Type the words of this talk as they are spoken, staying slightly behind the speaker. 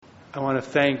I want to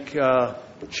thank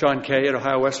Sean Kay at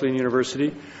Ohio Wesleyan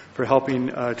University for helping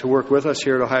to work with us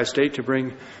here at Ohio State to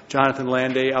bring Jonathan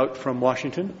Landay out from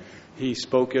Washington. He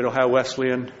spoke at Ohio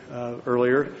Wesleyan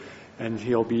earlier, and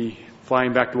he'll be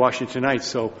flying back to Washington tonight,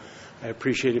 so I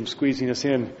appreciate him squeezing us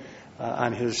in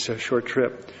on his short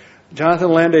trip.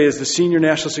 Jonathan Landay is the senior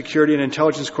national security and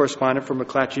intelligence correspondent for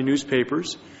McClatchy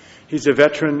Newspapers. He's a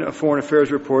veteran foreign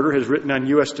affairs reporter, has written on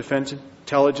U.S. defense,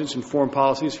 intelligence, and foreign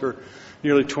policies for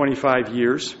nearly 25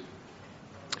 years.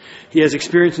 He has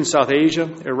experience in South Asia,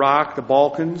 Iraq, the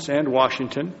Balkans, and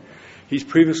Washington. He's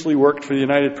previously worked for the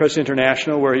United Press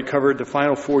International, where he covered the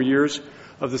final 4 years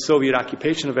of the Soviet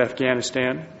occupation of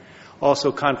Afghanistan,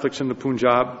 also conflicts in the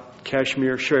Punjab,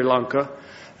 Kashmir, Sri Lanka,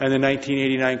 and the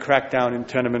 1989 crackdown in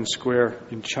Tiananmen Square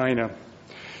in China.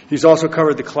 He's also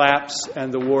covered the collapse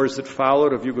and the wars that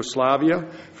followed of Yugoslavia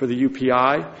for the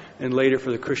UPI and later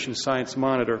for the Christian Science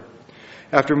Monitor.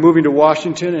 After moving to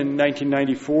Washington in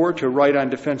 1994 to write on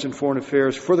defense and foreign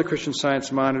affairs for the Christian Science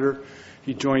Monitor,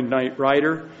 he joined Knight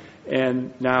Ridder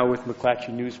and now with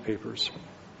McClatchy Newspapers.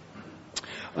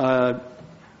 Mr.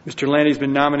 Landay has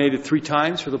been nominated 3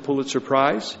 times for the Pulitzer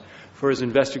Prize for his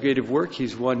investigative work.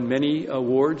 He's won many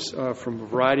awards from a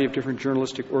variety of different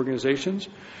journalistic organizations.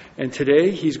 And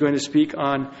today he's going to speak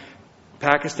on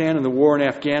Pakistan and the war in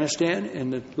Afghanistan,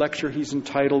 and the lecture he's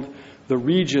entitled, "The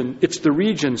Region, It's the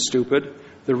Region, Stupid,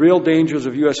 The Real Dangers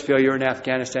of U.S. Failure in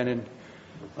Afghanistan and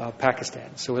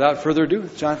Pakistan." So without further ado,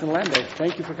 Jonathan Landay,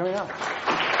 thank you for coming out.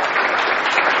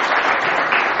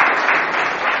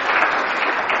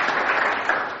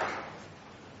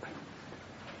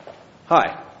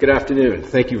 Hi, good afternoon.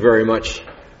 Thank you very much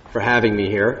for having me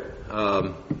here,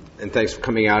 and thanks for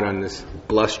coming out on this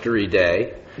blustery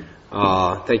day.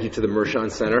 Thank you to the Mershon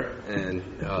Center and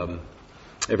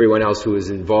everyone else who was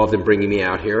involved in bringing me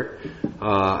out here.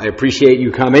 I appreciate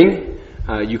you coming.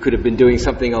 You could have been doing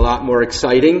something a lot more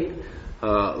exciting,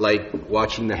 like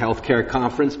watching the healthcare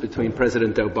conference between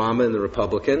President Obama and the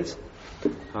Republicans.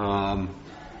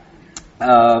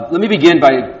 Let me begin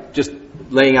by just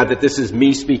laying out that this is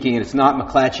me speaking, and it's not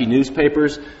McClatchy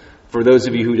Newspapers. For those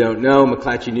of you who don't know,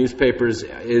 McClatchy Newspapers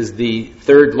is the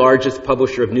 3rd largest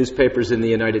publisher of newspapers in the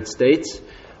United States.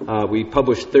 We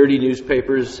publish 30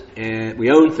 newspapers, and we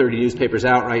own 30 newspapers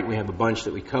outright. We have a bunch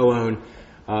that we co-own.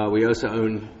 We also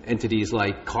own entities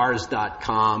like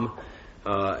Cars.com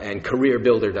and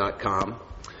CareerBuilder.com.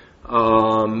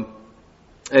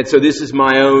 And so this is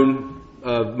my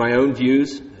own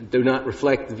views. Do not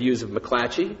reflect the views of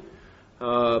McClatchy.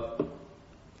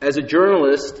 As a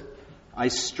journalist, I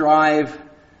strive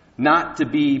not to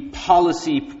be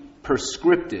policy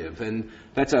prescriptive, and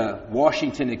that's a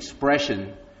Washington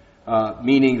expression,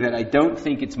 meaning that I don't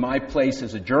think it's my place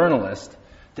as a journalist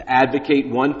to advocate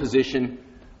one position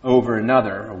over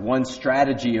another, or one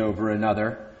strategy over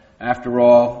another. After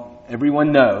all,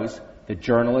 everyone knows that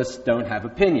journalists don't have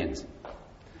opinions.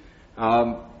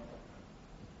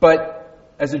 But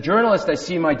as a journalist, I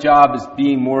see my job as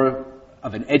being more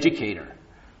of an educator,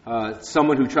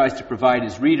 someone who tries to provide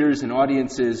his readers and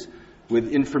audiences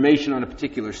with information on a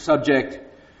particular subject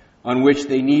on which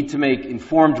they need to make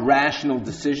informed, rational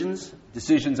decisions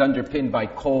underpinned by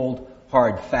cold,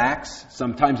 hard facts,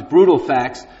 sometimes brutal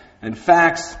facts, and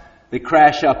facts that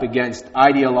crash up against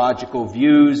ideological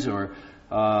views or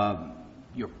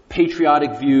your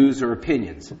patriotic views or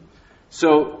opinions.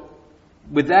 So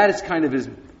with that as kind of as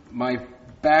my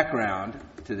background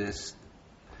to this,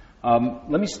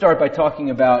 let me start by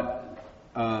talking about,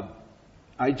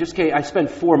 I spent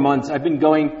 4 months, I've been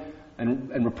going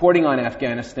and reporting on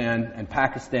Afghanistan and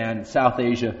Pakistan and South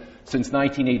Asia since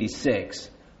 1986,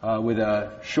 with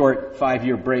a short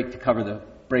 5-year break to cover the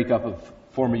breakup of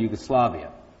former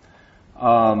Yugoslavia.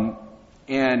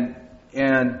 And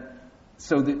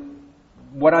so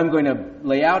what I'm going to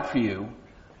lay out for you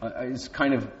is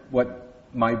kind of what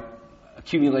my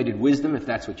accumulated wisdom, if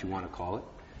that's what you want to call it,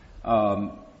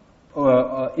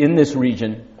 in this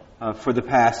region for the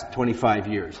past 25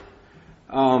 years.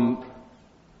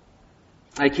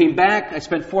 I came back, I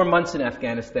spent 4 months in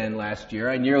Afghanistan last year.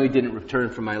 I nearly didn't return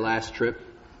from my last trip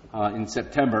in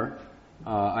September.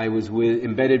 I was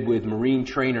embedded with Marine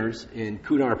trainers in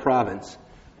Kunar province,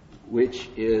 which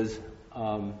is,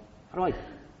 how do I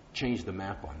change the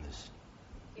map on this?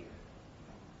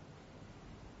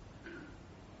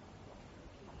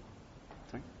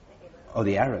 Sorry? Oh,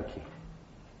 the arrow key.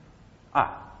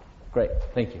 Great,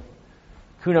 thank you.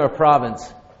 Kunar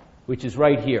province, which is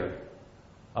right here.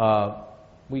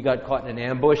 We got caught in an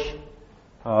ambush.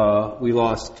 We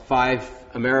lost 5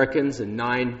 Americans and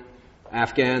 9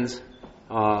 Afghans.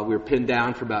 We were pinned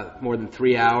down for about more than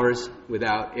 3 hours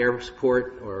without air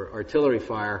support or artillery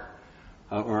fire.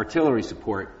 or artillery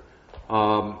support.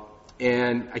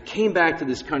 And I came back to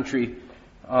this country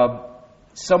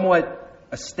somewhat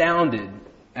astounded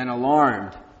and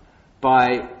alarmed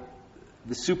by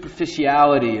the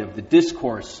superficiality of the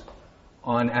discourse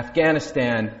on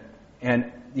Afghanistan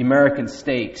and the American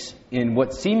stakes in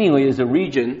what seemingly is a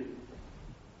region.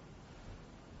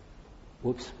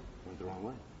 Whoops, went the wrong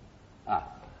way.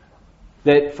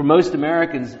 That for most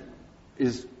Americans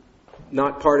is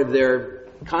not part of their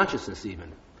consciousness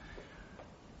even.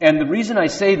 And the reason I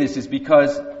say this is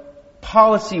because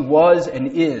policy was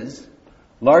and is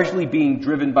largely being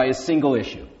driven by a single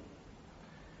issue.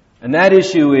 And that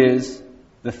issue is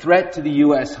the threat to the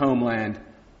U.S. homeland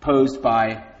posed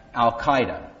by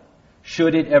Al-Qaeda,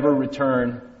 should it ever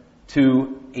return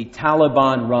to a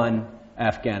Taliban-run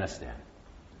Afghanistan.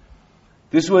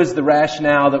 This was the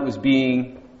rationale that was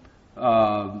being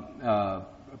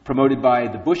promoted by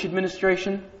the Bush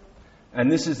administration,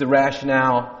 and this is the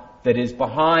rationale that is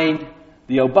behind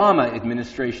the Obama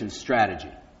administration's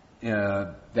strategy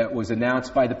that was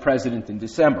announced by the president in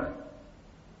December.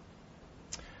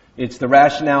 It's the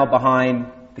rationale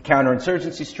behind the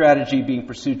counterinsurgency strategy being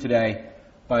pursued today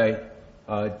by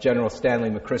General Stanley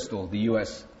McChrystal, the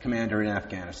U.S. commander in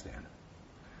Afghanistan.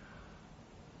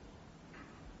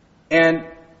 And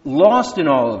lost in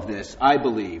all of this, I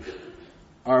believe,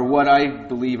 are what I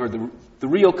believe are the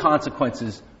real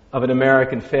consequences of an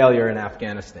American failure in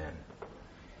Afghanistan.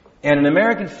 And an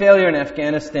American failure in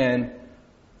Afghanistan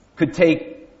could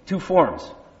take two forms.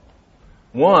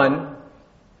 One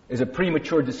is a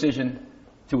premature decision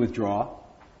to withdraw,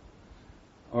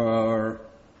 or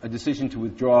a decision to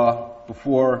withdraw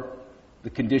before the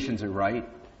conditions are right.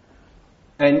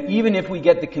 And even if we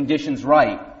get the conditions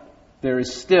right, there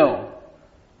is still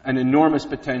an enormous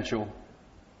potential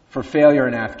for failure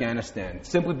in Afghanistan,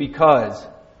 simply because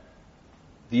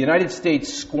the United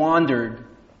States squandered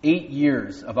 8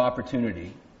 years of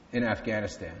opportunity in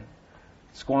Afghanistan,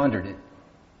 squandered it.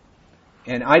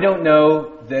 And I don't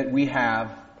know that we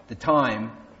have the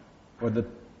time, or the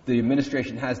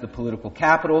administration has the political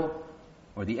capital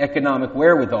or the economic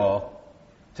wherewithal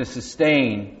to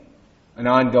sustain an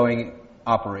ongoing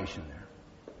operation there.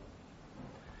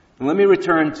 And let me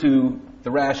return to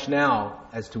the rationale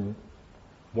as to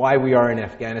why we are in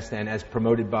Afghanistan as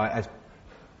promoted by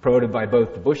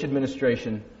both the Bush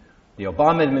administration, the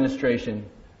Obama administration,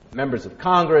 members of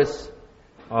Congress,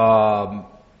 all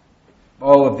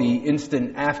of the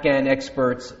instant Afghan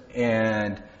experts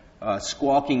and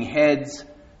squawking heads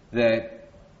that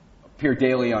appear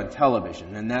daily on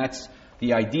television. And that's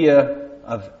the idea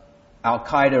of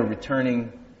Al-Qaeda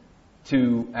returning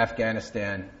to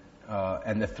Afghanistan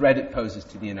and the threat it poses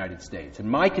to the United States. And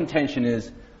my contention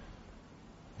is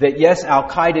that yes,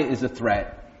 Al-Qaeda is a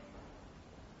threat,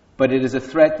 but it is a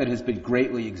threat that has been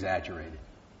greatly exaggerated.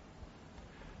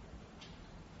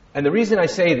 And the reason I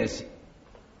say this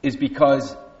is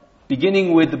because,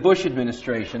 beginning with the Bush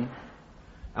administration,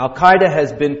 Al-Qaeda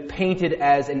has been painted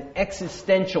as an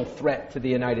existential threat to the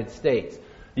United States,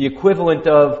 the equivalent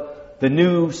of the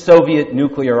new Soviet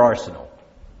nuclear arsenal.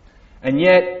 And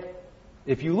yet,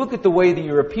 if you look at the way the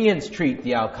Europeans treat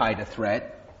the Al-Qaeda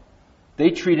threat,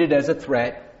 they treat it as a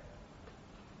threat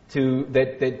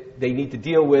that they need to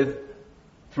deal with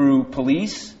through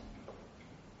police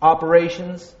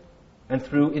operations and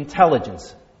through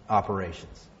intelligence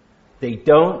operations. They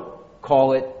don't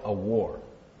call it a war.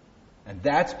 And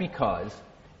that's because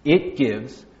it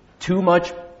gives too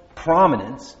much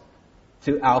prominence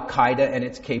to Al-Qaeda and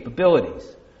its capabilities.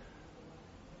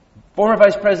 Former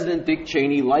Vice President Dick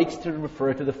Cheney likes to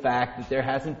refer to the fact that there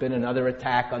hasn't been another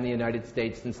attack on the United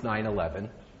States since 9/11.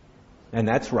 And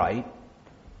that's right.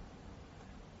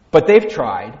 But they've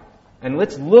tried. And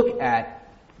let's look at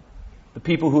the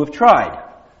people who have tried.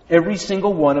 Every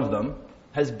single one of them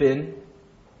has been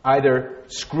either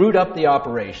screwed up the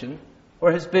operation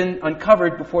or has been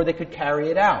uncovered before they could carry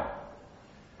it out.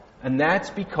 And that's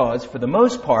because, for the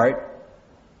most part,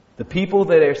 the people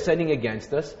that they're sending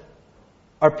against us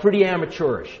are pretty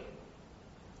amateurish.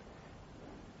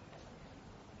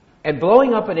 And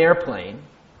blowing up an airplane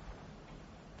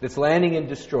that's landing in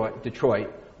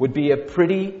Detroit would be a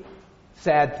pretty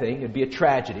sad thing. It'd be a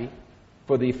tragedy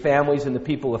for the families and the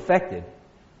people affected.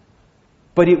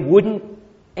 But it wouldn't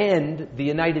end the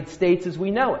United States as we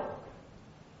know it.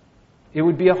 It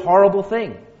would be a horrible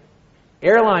thing.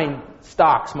 Airline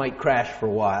stocks might crash for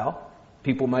a while.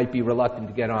 People might be reluctant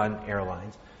to get on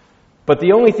airlines. But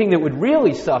the only thing that would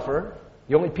really suffer,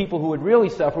 the only people who would really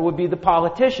suffer would be the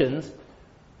politicians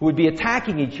who would be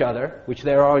attacking each other, which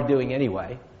they're already doing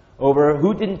anyway, over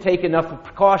who didn't take enough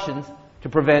precautions to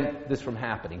prevent this from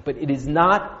happening. But it is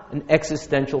not an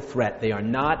existential threat. They are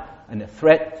not a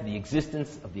threat to the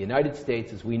existence of the United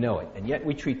States as we know it, and yet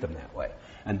we treat them that way.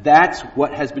 And that's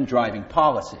what has been driving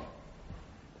policy.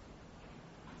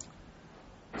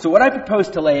 So what I propose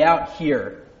to lay out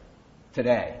here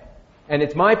today, and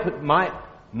it's my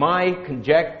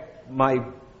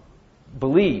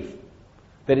belief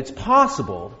that it's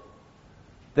possible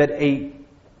that a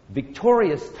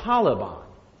victorious Taliban,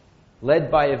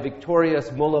 led by a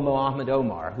victorious Mullah Muhammad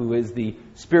Omar, who is the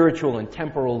spiritual and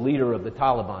temporal leader of the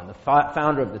Taliban, the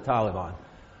founder of the Taliban,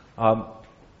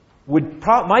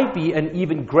 might be an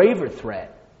even graver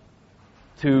threat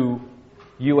to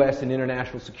U.S. and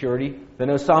international security than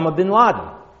Osama bin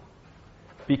Laden.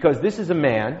 Because this is a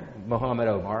man, Muhammad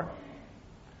Omar,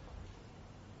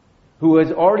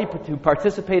 who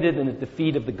participated in the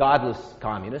defeat of the godless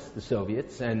communists, the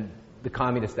Soviets, and the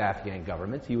communist Afghan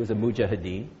governments. He was a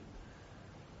mujahideen.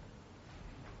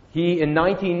 He, in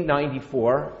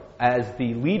 1994, as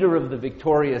the leader of the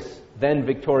then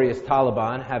victorious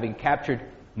Taliban, having captured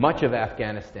much of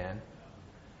Afghanistan,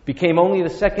 became only the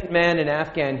second man in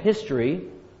Afghan history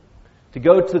to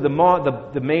go to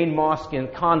the main mosque in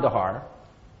Kandahar,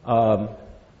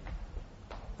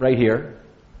 right here,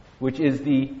 which is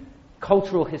the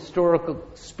cultural, historical,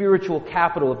 spiritual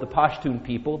capital of the Pashtun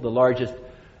people, the largest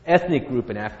ethnic group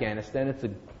in Afghanistan. It's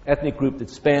an ethnic group that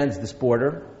spans this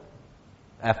border,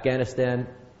 Afghanistan,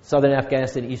 southern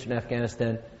Afghanistan, eastern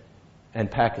Afghanistan, and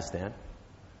Pakistan.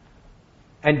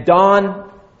 And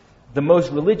don the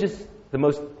most religious,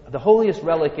 the holiest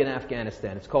relic in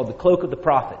Afghanistan. It's called the Cloak of the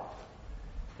Prophet.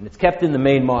 And it's kept in the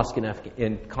main mosque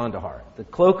in Kandahar. The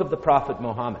Cloak of the Prophet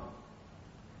Muhammad.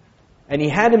 And he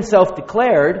had himself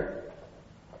declared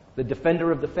the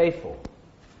defender of the faithful.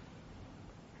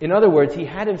 In other words, he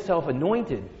had himself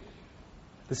anointed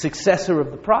the successor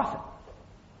of the Prophet.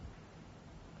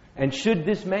 And should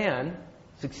this man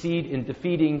succeed in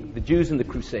defeating the Jews and the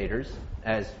Crusaders,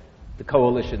 as the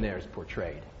coalition there is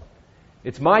portrayed,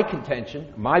 it's my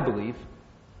contention, my belief,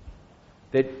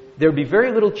 that there would be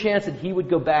very little chance that he would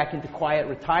go back into quiet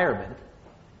retirement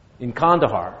in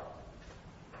Kandahar,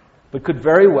 but could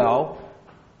very well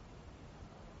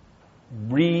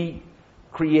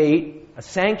recreate a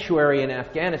sanctuary in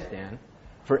Afghanistan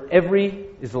for every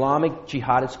Islamic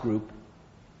jihadist group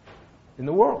in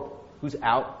the world who's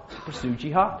out to pursue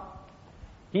jihad.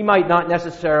 He might not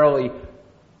necessarily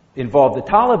involve the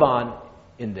Taliban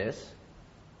in this,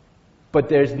 but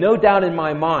there's no doubt in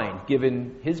my mind,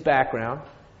 given his background,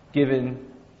 given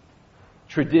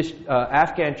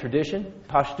Afghan tradition,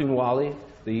 Pashtunwali,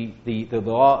 the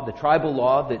law, the tribal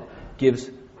law that gives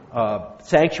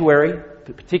sanctuary,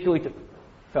 particularly to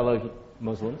fellow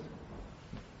Muslims,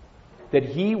 that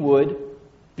he would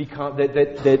become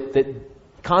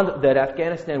that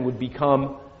Afghanistan would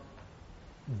become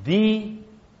the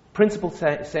principal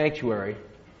sanctuary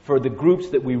for the groups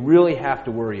that we really have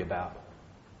to worry about.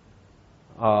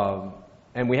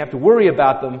 And we have to worry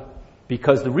about them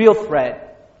because the real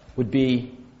threat would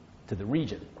be to the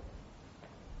region.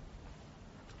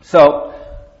 So,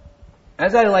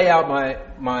 as I lay out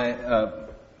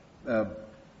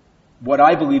what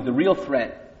I believe the real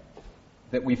threat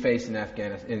that we face in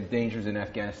Afghanistan, and dangers in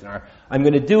Afghanistan are, I'm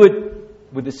going to do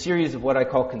it with a series of what I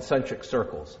call concentric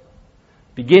circles,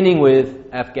 beginning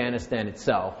with Afghanistan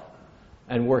itself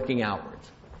and working outwards.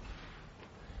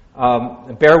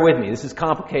 Bear with me, this is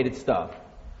complicated stuff.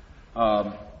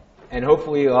 And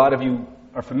hopefully a lot of you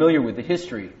are familiar with the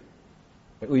history,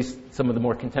 at least some of the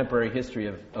more contemporary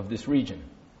history of this region.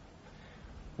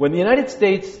 When the United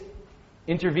States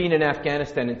intervened in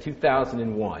Afghanistan in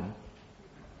 2001,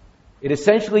 it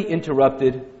essentially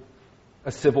interrupted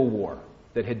a civil war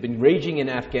that had been raging in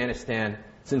Afghanistan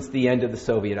since the end of the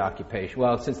Soviet occupation,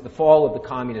 since the fall of the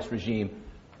communist regime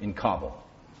in Kabul.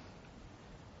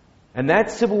 And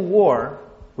that civil war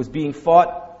was being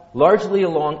fought largely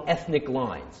along ethnic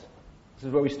lines. This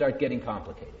is where we start getting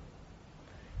complicated.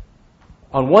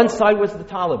 On one side was the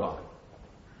Taliban,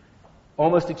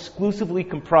 almost exclusively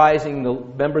comprising the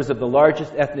members of the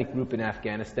largest ethnic group in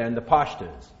Afghanistan, the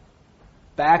Pashtuns,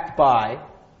 backed by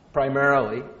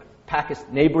primarily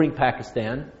neighboring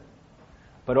Pakistan,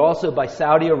 but also by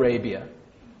Saudi Arabia,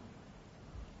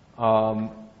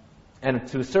 and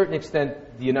to a certain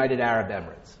extent, the United Arab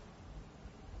Emirates.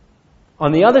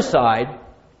 On the other side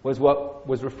was what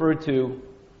was referred to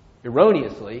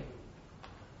erroneously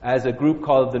as a group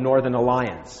called the Northern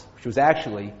Alliance, which was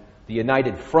actually the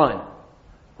United Front,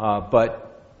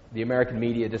 but the American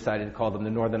media decided to call them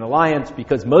the Northern Alliance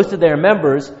because most of their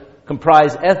members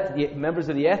comprise members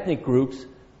of the ethnic groups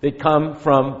that come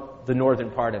from the northern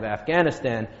part of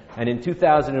Afghanistan. And in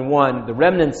 2001, the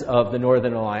remnants of the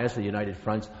Northern Alliance, the United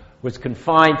Fronts, was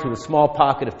confined to a small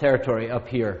pocket of territory up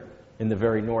here in the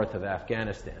very north of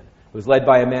Afghanistan. It was led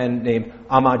by a man named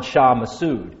Ahmad Shah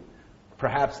Massoud,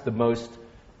 perhaps the most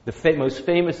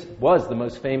famous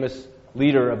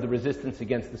leader of the resistance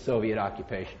against the Soviet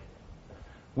occupation.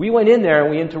 We went in there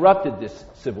and we interrupted this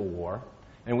civil war,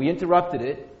 and we interrupted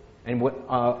it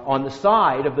on the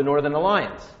side of the Northern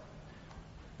Alliance.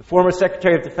 The former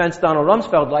Secretary of Defense, Donald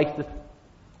Rumsfeld, liked to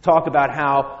talk about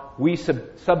how we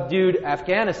subdued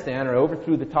Afghanistan or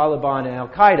overthrew the Taliban and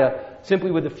al-Qaeda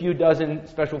simply with a few dozen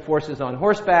special forces on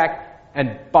horseback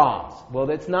and bombs. Well,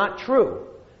 that's not true,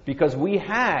 because we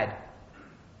had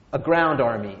a ground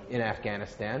army in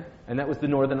Afghanistan, and that was the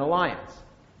Northern Alliance.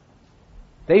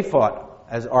 They fought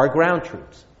as our ground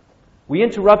troops. We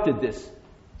interrupted this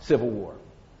civil war.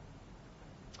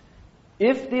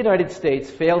 If the United States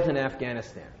fails in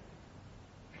Afghanistan,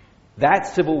 that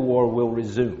civil war will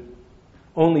resume.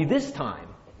 Only this time,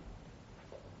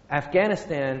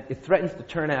 it threatens to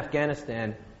turn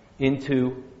Afghanistan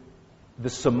into the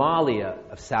Somalia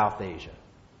of South Asia.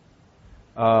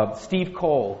 Steve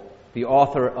Cole, the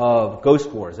author of Ghost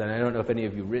Wars, and I don't know if any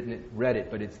of you read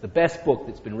it, but it's the best book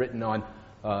that's been written on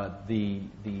the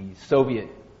Soviet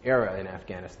era in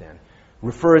Afghanistan.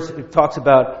 Talks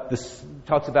about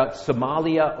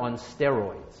Somalia on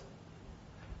steroids,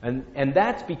 and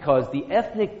that's because the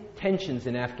ethnic tensions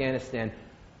in Afghanistan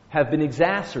have been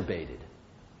exacerbated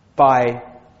by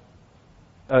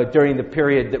during the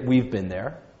period that we've been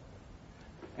there,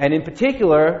 and in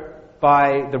particular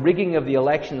by the rigging of the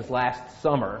elections last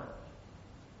summer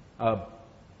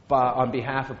on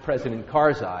behalf of President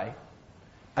Karzai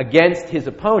against his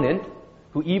opponent,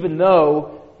 who, even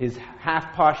though is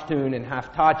half Pashtun and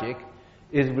half Tajik,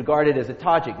 is regarded as a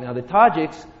Tajik. Now, the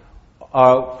Tajiks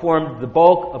formed the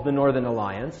bulk of the Northern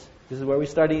Alliance. This is where we're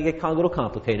starting to get a little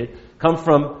complicated. Come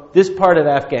from this part of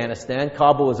Afghanistan.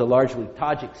 Kabul is a largely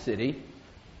Tajik city.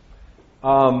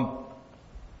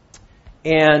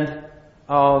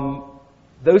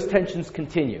 Those tensions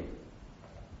continue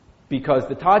because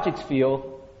the Tajiks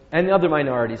feel, and the other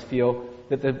minorities feel,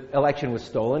 that the election was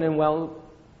stolen, and well,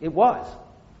 it was.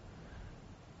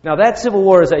 Now, that civil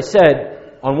war, as I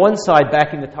said, on one side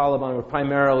backing the Taliban were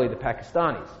primarily the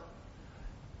Pakistanis.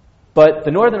 But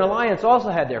the Northern Alliance also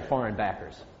had their foreign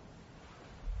backers.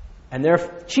 And their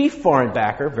chief foreign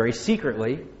backer, very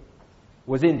secretly,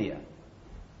 was India,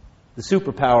 the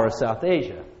superpower of South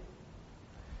Asia.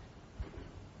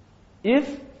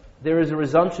 If there is a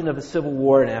resumption of a civil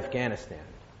war in Afghanistan,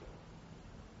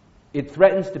 it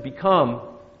threatens to become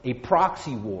a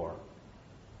proxy war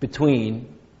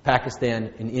between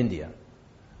Pakistan and India,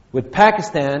 with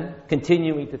Pakistan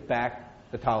continuing to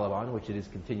back the Taliban, which it is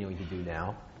continuing to do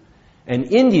now,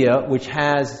 and India, which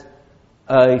has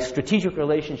a strategic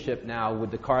relationship now with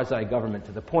the Karzai government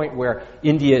to the point where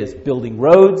India is building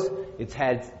roads. It's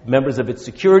had members of its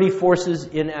security forces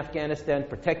in Afghanistan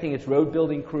protecting its road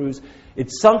building crews.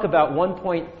 It's sunk about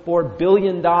 $1.4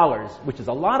 billion, which is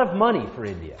a lot of money for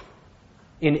India,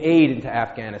 in aid into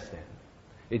Afghanistan.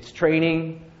 It's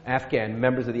training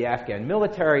members of the Afghan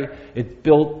military. It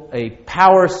built a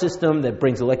power system that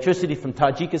brings electricity from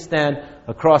Tajikistan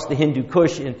across the Hindu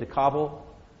Kush into Kabul.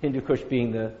 Hindu Kush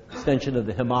being the extension of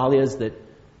the Himalayas that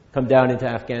come down into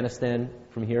Afghanistan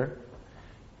from here.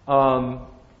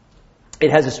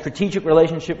 It has a strategic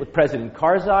relationship with President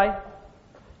Karzai,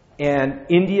 and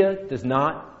India does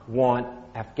not want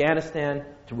Afghanistan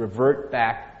to revert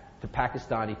back to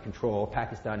Pakistani control,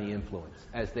 Pakistani influence,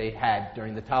 as they had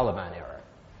during the Taliban era.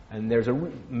 And there's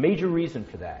a major reason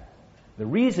for that. The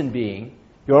reason being,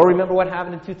 you all remember what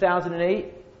happened in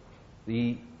 2008?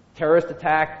 The terrorist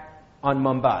attack on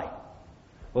Mumbai.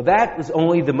 Well, that was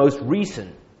only the most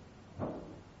recent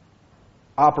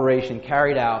operation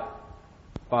carried out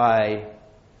by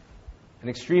an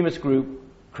extremist group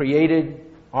created,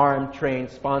 armed,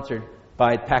 trained, sponsored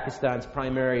by Pakistan's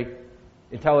primary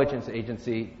intelligence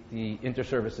agency, the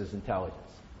Inter-Services Intelligence.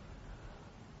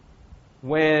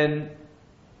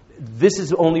 This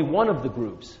is only one of the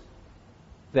groups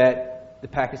that the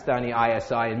Pakistani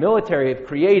ISI and military have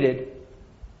created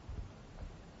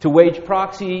to wage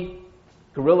proxy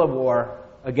guerrilla war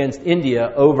against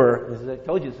India over, as I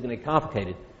told you, it's going to get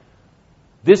complicated,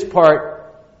 this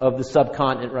part of the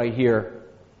subcontinent right here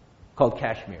called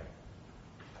Kashmir.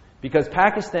 Because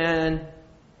Pakistan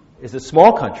is a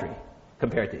small country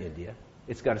compared to India.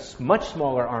 It's got much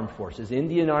smaller armed forces.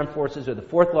 Indian armed forces are the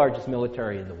fourth largest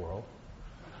military in the world.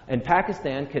 And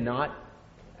Pakistan cannot,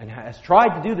 and has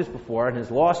tried to do this before, and has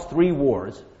lost 3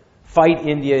 wars, fight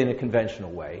India in a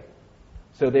conventional way.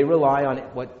 So they rely on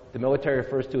what the military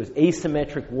refers to as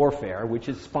asymmetric warfare, which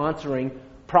is sponsoring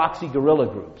proxy guerrilla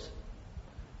groups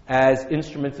as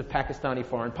instruments of Pakistani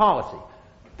foreign policy.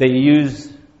 They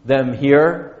use them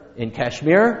here in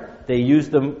Kashmir. They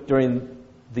used them during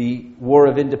the War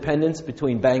of Independence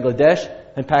between Bangladesh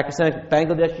and Pakistan.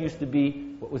 Bangladesh used to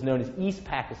be what was known as East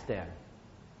Pakistan.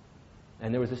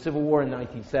 And there was a civil war in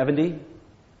 1970.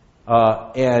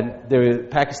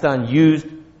 Pakistan used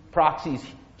proxies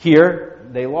here.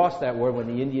 They lost that war when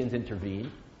the Indians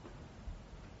intervened.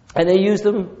 And they used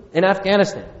them in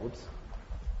Afghanistan.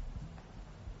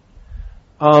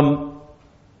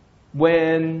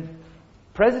 When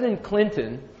President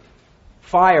Clinton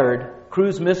fired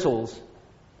cruise missiles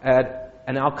at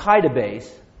an Al-Qaeda base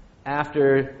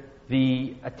after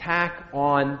the attack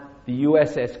on the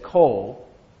USS Cole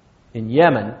in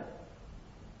Yemen,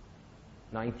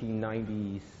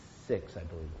 1996, I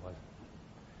believe it was.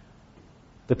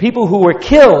 The people who were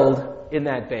killed in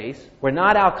that base were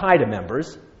not Al-Qaeda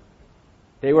members.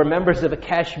 They were members of a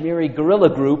Kashmiri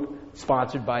guerrilla group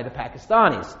sponsored by the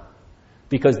Pakistanis,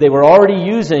 because they were already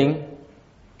using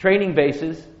training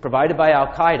bases provided by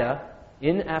Al-Qaeda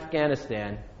in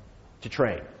Afghanistan to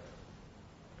train.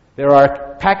 These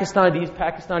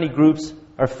Pakistani groups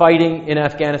are fighting in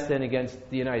Afghanistan against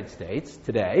the United States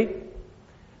today.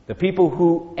 The people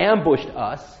who ambushed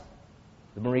us,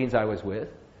 the Marines I was with,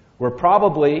 were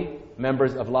probably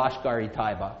members of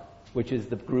Lashkar-e-Taiba, which is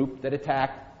the group that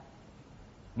attacked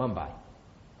Mumbai.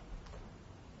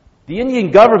 The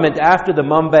Indian government, after the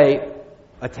Mumbai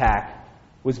attack,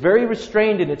 was very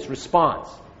restrained in its response,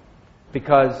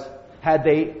 because had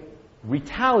they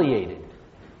retaliated,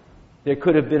 there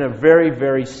could have been a very,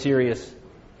 very serious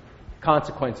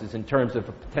consequences in terms of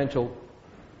a potential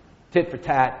tit for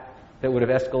tat that would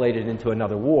have escalated into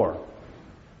another war.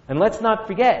 And let's not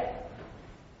forget,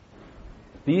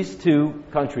 these two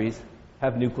countries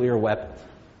have nuclear weapons.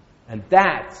 And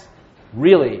that's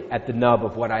really at the nub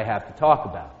of what I have to talk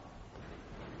about.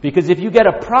 Because if you get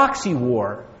a proxy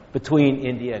war between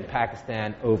India and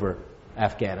Pakistan over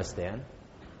Afghanistan,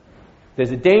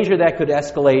 there's a danger that could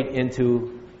escalate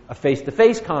into a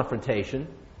face-to-face confrontation,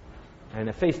 and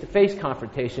a face-to-face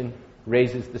confrontation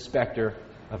raises the specter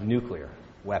of nuclear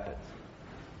weapons.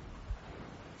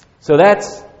 So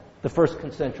that's the first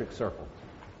concentric circle.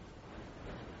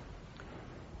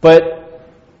 But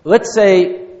let's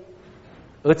extend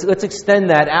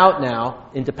that out now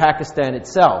into Pakistan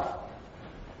itself.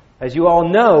 As you all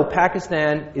know,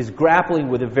 Pakistan is grappling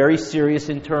with a very serious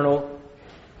internal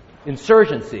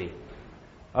insurgency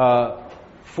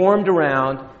formed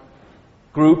around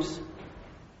groups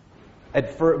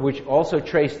which also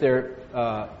trace their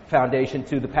foundation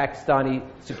to the Pakistani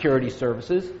security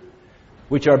services,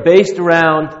 which are based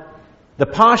around the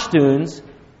Pashtuns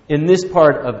in this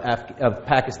part of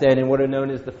Pakistan in what are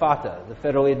known as the FATA, the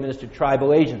Federally Administered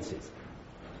Tribal Agencies.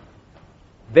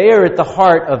 They are at the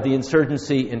heart of the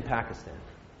insurgency in Pakistan.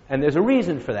 And there's a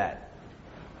reason for that.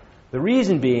 The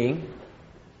reason being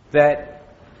that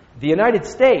the United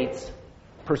States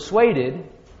persuaded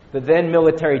the then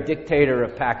military dictator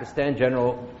of Pakistan,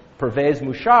 General Pervez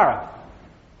Musharraf,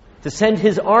 to send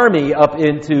his army up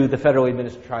into the Federally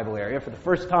Administered Tribal Area for the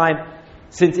first time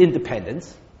since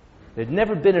independence. There'd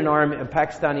never been a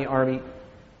Pakistani army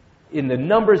in the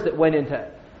numbers that went into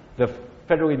the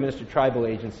Federally Administered Tribal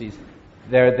Agencies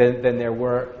than there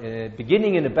were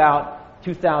beginning in about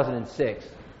 2006,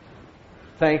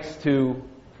 thanks to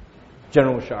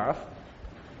General Musharraf.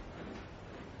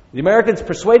 The Americans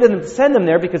persuaded them to send them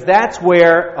there because that's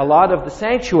where a lot of the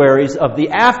sanctuaries of the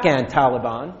Afghan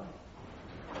Taliban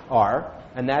are,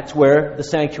 and that's where the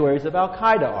sanctuaries of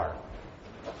Al-Qaeda are.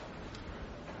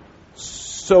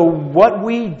 So what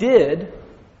we did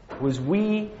was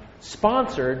we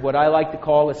sponsored what I like to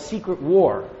call a secret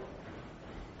war,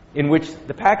 in which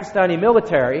the Pakistani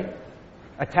military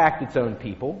attacked its own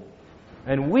people,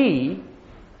 and we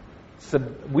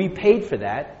paid for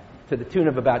that to the tune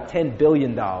of about $10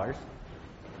 billion.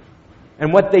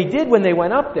 And what they did when they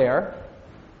went up there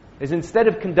is, instead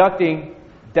of conducting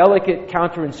delicate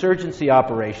counterinsurgency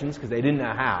operations, because they didn't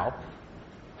know how,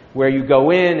 where you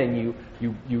go in and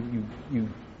you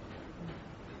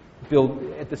build,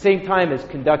 at the same time as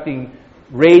conducting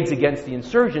raids against the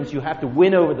insurgents, you have to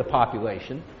win over the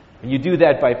population. And you do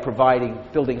that by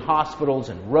building hospitals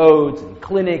and roads and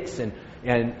clinics and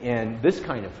this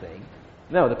kind of thing.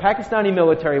 No, the Pakistani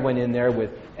military went in there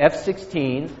with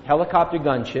F-16s, helicopter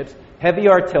gunships, heavy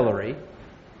artillery,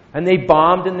 and they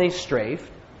bombed and they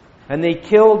strafed, and they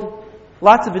killed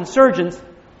lots of insurgents,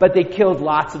 but they killed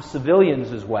lots of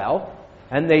civilians as well,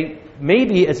 and they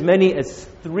maybe as many as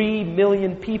 3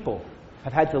 million people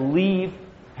have had to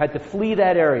flee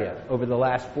that area over the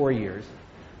last 4 years.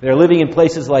 They're living in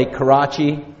places like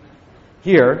Karachi,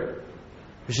 here,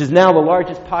 which is now the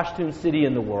largest Pashtun city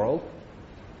in the world.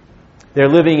 They're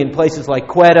living in places like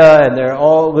Quetta, and they're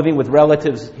all living with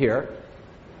relatives here,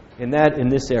 in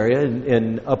this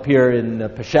area, up here in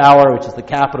Peshawar, which is the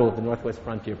capital of the Northwest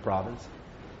Frontier Province.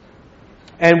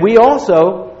 And we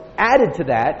also added to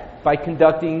that by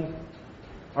conducting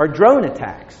our drone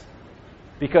attacks.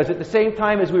 Because at the same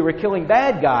time as we were killing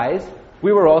bad guys,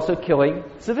 we were also killing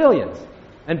civilians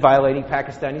and violating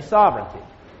Pakistani sovereignty.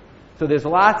 So there's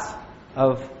lots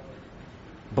of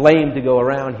blame to go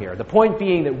around here. The point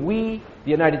being that we,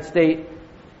 the United States,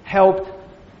 helped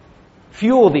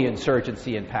fuel the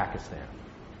insurgency in Pakistan.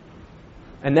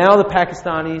 And now the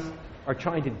Pakistanis are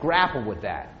trying to grapple with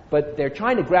that. But they're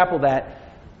trying to grapple that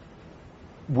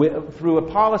through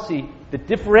a policy that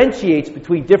differentiates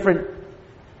between different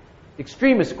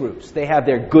extremist groups. They have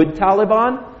their good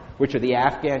Taliban, which are the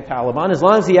Afghan Taliban. As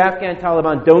long as the Afghan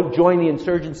Taliban don't join the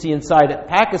insurgency inside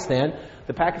Pakistan,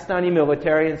 the Pakistani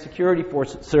military and security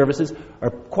services are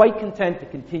quite content to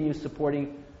continue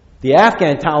supporting the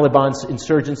Afghan Taliban's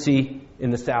insurgency in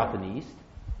the south and east.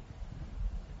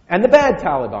 And the bad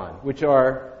Taliban, which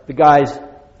are the guys,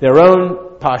 their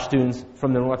own Pashtuns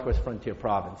from the Northwest Frontier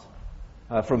Province,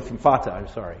 from Fatah,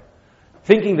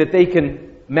 thinking that they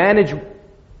can manage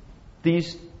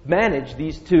these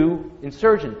two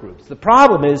insurgent groups. The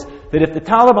problem is that if the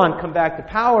Taliban come back to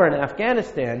power in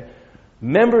Afghanistan,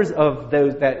 members of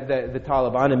the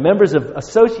Taliban and members of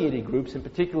associated groups, in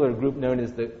particular a group known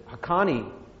as the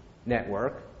Haqqani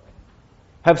Network,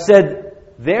 have said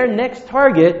their next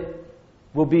target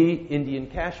will be Indian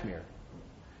Kashmir.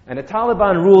 And a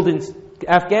Taliban-ruled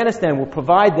Afghanistan will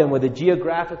provide them with a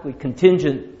geographically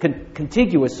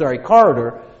contiguous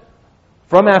corridor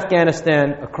from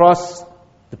Afghanistan across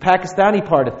the Pakistani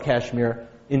part of Kashmir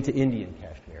into Indian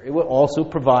Kashmir. It will also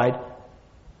provide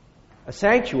a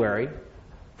sanctuary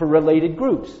for related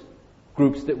groups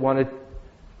that want to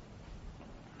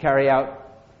carry out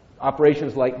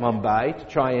operations like Mumbai to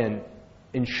try and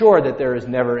ensure that there is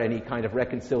never any kind of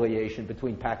reconciliation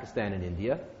between Pakistan and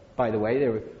India. By the way, they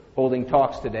were holding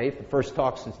talks today, the first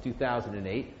talks since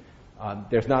 2008.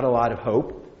 There's not a lot of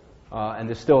hope, and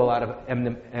there's still a lot of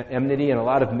enmity and a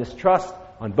lot of mistrust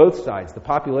on both sides. The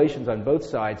populations on both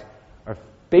sides are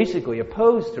basically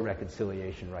opposed to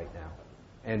reconciliation right now.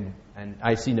 And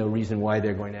I see no reason why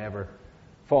they're going to ever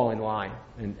fall in line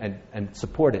and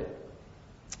support it.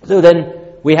 So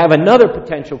then we have another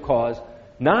potential cause,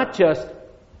 not just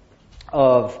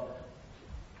of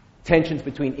tensions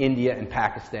between India and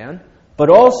Pakistan, but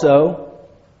also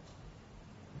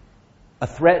a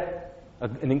threat,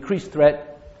 an increased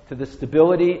threat to the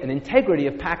stability and integrity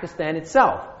of Pakistan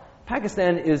itself.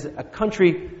 Pakistan is a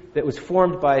country that was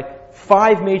formed by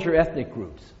 5 major ethnic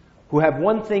groups who have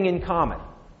one thing in common: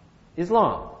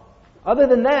 Islam. Other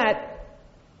than that,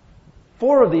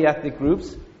 4 of the ethnic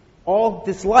groups all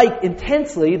dislike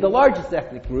intensely the largest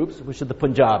ethnic groups, which are the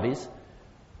Punjabis.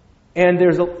 And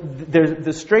there's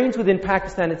the strains within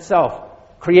Pakistan itself,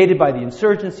 created by the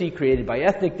insurgency, created by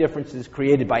ethnic differences,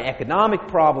 created by economic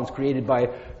problems, created by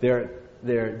the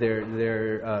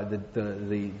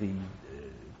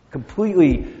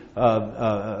completely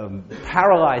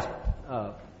paralyzed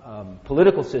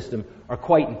political system, are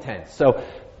quite intense. So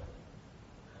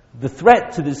the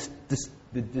threat to the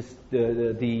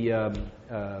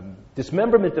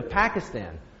dismemberment of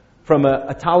Pakistan from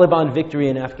a Taliban victory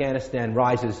in Afghanistan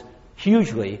rises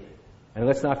hugely. And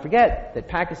let's not forget that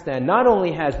Pakistan not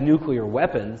only has nuclear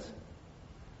weapons,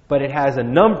 but it has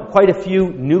quite a few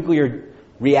nuclear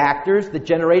reactors that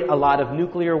generate a lot of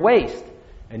nuclear waste.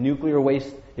 And nuclear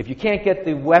waste, if you can't get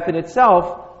the weapon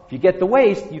itself, if you get the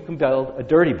waste, you can build a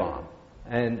dirty bomb.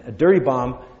 And a dirty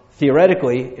bomb,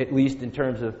 theoretically, at least in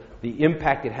terms of the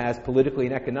impact it has politically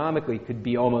and economically, could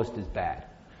be almost as bad.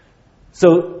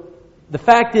 So the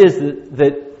fact is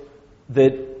that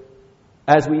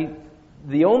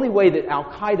the only way that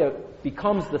Al-Qaeda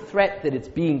becomes the threat that it's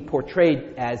being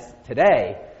portrayed as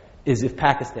today is if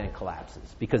Pakistan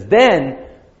collapses. Because then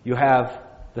you have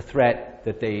the threat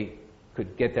that they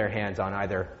could get their hands on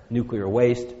either nuclear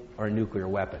waste or a nuclear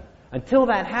weapon. Until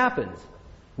that happens,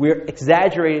 we're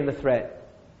exaggerating the threat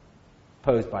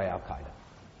posed by Al-Qaeda.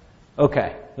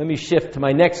 Okay, let me shift to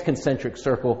my next concentric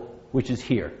circle, which is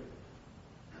here.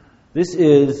 This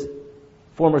is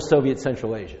former Soviet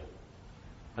Central Asia.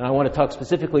 And I want to talk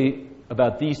specifically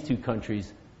about these 2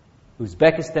 countries,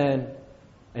 Uzbekistan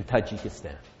and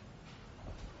Tajikistan.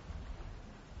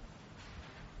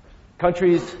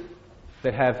 Countries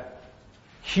that have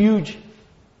huge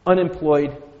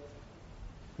unemployed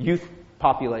youth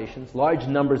populations, large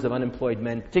numbers of unemployed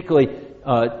men, particularly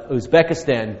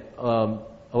Uzbekistan.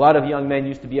 A lot of young men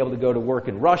used to be able to go to work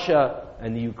in Russia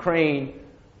and the Ukraine,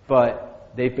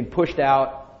 but they've been pushed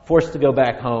out, forced to go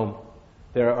back home.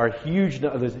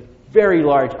 There's a very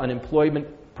large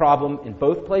unemployment problem in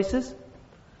both places.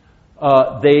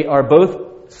 They are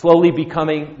both slowly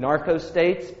becoming narco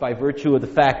states by virtue of the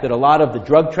fact that a lot of the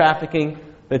drug trafficking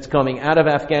that's coming out of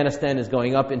Afghanistan is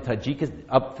going up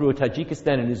through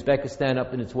Tajikistan and Uzbekistan,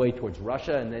 up in its way towards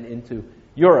Russia and then into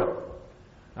Europe.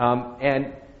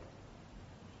 And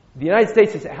the United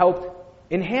States has helped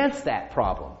enhance that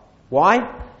problem. Why?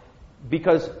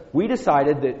 Because we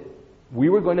decided that we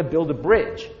were going to build a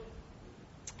bridge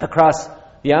across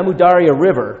the Amu Darya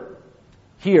River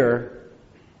here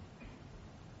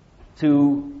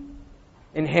to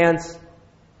enhance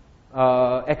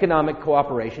economic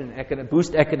cooperation,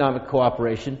 boost economic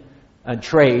cooperation and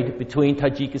trade between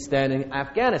Tajikistan and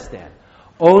Afghanistan.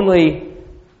 Only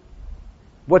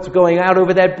what's going out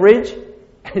over that bridge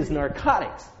is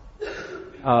narcotics.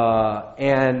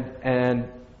 And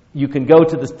you can go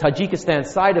to the Tajikistan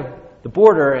side of the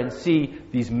border and see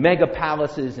these mega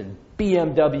palaces and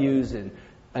BMWs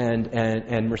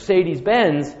and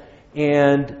Mercedes-Benz,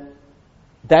 and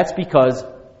that's because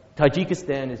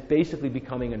Tajikistan is basically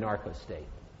becoming a narco state.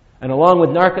 And along with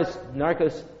a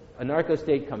narco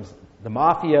state comes the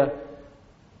mafia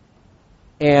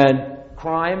and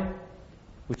crime,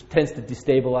 which tends to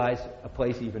destabilize a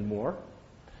place even more.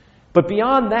 But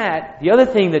beyond that, the other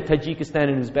thing that Tajikistan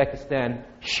and Uzbekistan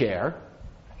share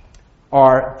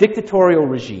are dictatorial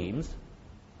regimes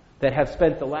that have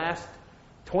spent the last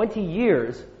 20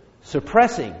 years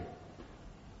suppressing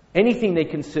anything they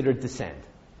consider dissent.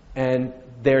 And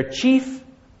their chief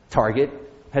target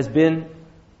has been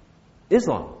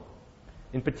Islam,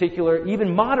 in particular,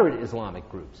 even moderate Islamic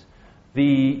groups.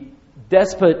 The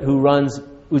despot who runs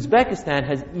Uzbekistan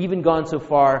has even gone so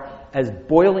far as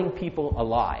boiling people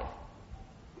alive.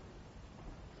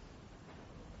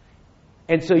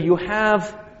 And so you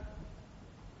have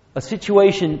a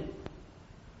situation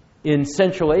in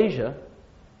Central Asia,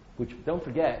 which, don't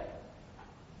forget,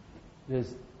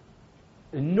 there's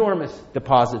enormous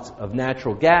deposits of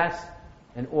natural gas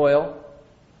and oil.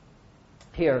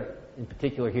 Here, in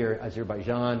particular here,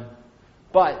 Azerbaijan.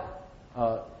 But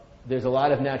there's a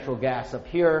lot of natural gas up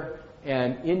here,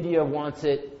 and India wants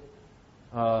it.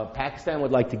 Pakistan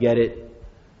would like to get it.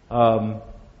 And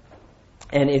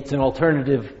it's an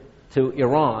alternative to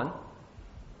Iran,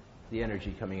 the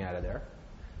energy coming out of there.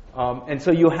 And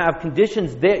so you have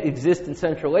conditions that exist in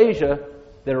Central Asia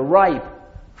that are ripe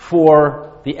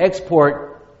for the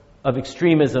export of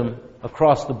extremism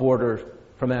across the border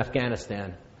from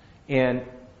Afghanistan. And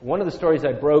one of the stories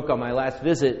I broke on my last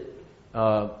visit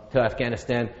to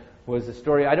Afghanistan was a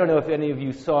story. I don't know if any of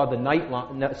you saw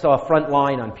saw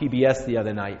Frontline on PBS the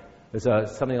other night. It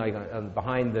was something like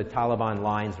behind the Taliban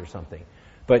lines or something.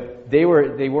 But they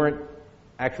weren't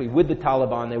actually with the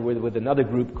Taliban. They were with another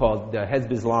group called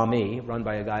Hezb Islami, led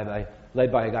by a guy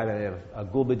by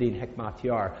Gulbuddin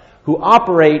Hekmatyar, who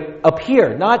operate up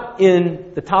here, not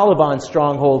in the Taliban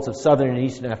strongholds of southern and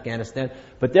eastern Afghanistan,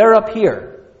 but they're up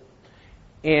here.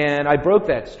 And I broke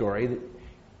that story.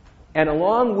 And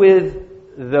along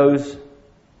with those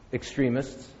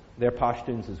extremists, they're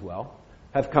Pashtuns as well,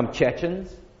 have come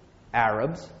Chechens,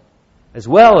 Arabs, as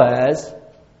well as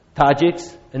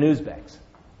Tajiks and Uzbeks.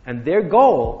 And their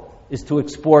goal is to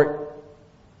export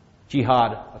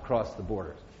jihad across the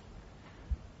borders.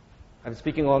 I've been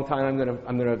speaking a long time.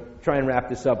 I'm going to try and wrap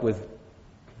this up with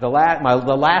the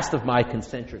last of my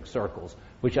concentric circles,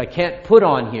 which I can't put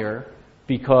on here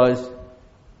because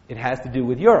it has to do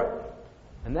with Europe.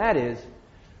 And that is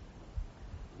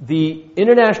the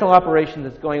international operation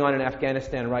that's going on in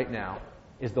Afghanistan right now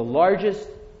is the largest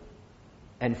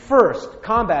and first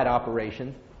combat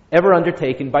operation ever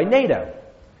undertaken by NATO.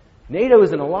 NATO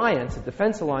is an alliance, a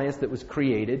defense alliance that was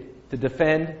created to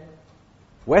defend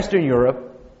Western Europe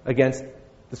against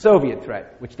the Soviet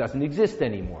threat, which doesn't exist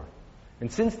anymore.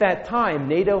 And since that time,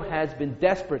 NATO has been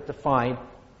desperate to find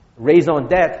raison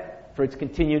d'etre for its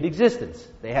continued existence.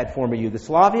 They had former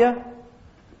Yugoslavia.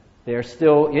 They're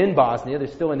still in Bosnia.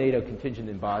 There's still a NATO contingent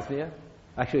in Bosnia.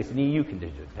 Actually, it's an EU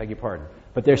contingent, beg your pardon.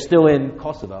 But they're still in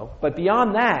Kosovo. But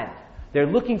beyond that, they're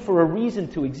looking for a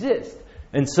reason to exist.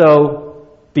 And so,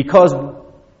 because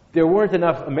there weren't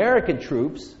enough American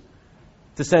troops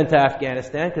to send to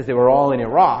Afghanistan, because they were all in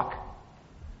Iraq,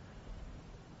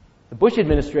 the Bush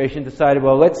administration decided,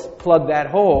 well, let's plug that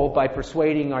hole by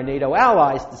persuading our NATO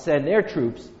allies to send their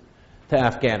troops to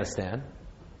Afghanistan.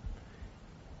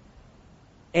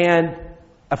 And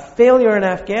a failure in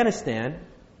Afghanistan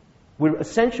would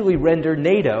essentially render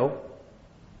NATO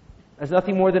as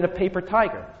nothing more than a paper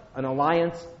tiger, an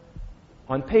alliance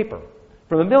on paper.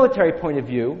 From a military point of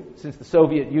view, since the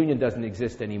Soviet Union doesn't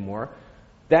exist anymore,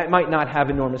 that might not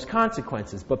have enormous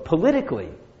consequences. But politically,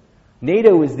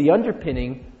 NATO is the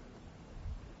underpinning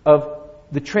of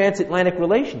the transatlantic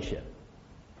relationship.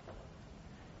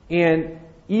 And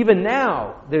even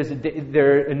now,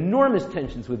 there are enormous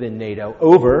tensions within NATO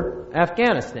over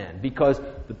Afghanistan, because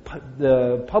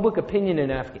the public opinion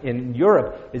in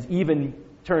Europe has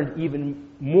turned even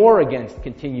more against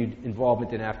continued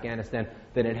involvement in Afghanistan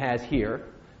than it has here.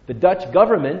 The Dutch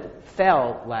government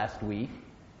fell last week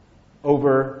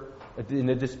in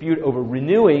a dispute over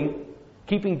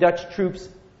keeping Dutch troops.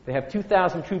 They have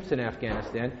 2,000 troops in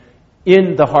Afghanistan,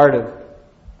 in the heart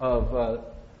of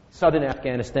southern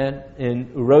Afghanistan, in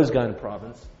Uruzgan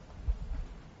province.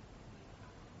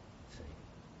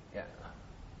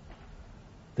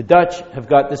 The Dutch have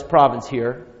got this province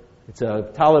here. It's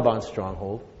a Taliban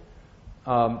stronghold.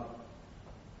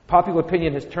 Popular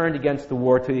opinion has turned against the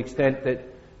war to the extent that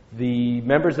the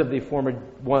members of the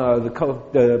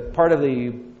part of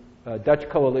the Dutch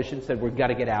coalition said, we've got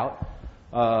to get out.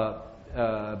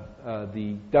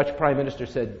 The Dutch Prime Minister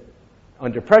said,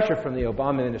 under pressure from the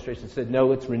Obama administration, said, no,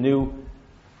 let's renew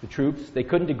the troops. They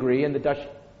couldn't agree, and the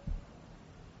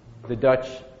Dutch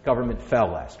government fell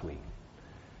last week.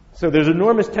 So there's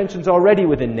enormous tensions already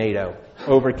within NATO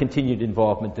over continued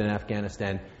involvement in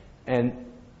Afghanistan. And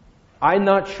I'm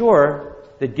not sure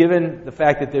that, given the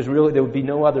fact that there would be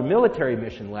no other military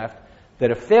mission left,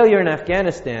 that a failure in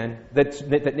Afghanistan,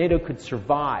 that NATO could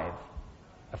survive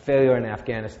a failure in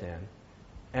Afghanistan.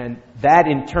 And that,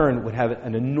 in turn, would have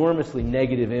an enormously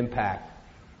negative impact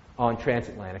on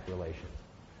transatlantic relations.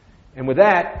 And with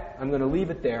that, I'm going to leave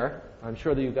it there. I'm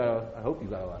sure that I hope you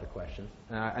got a lot of questions.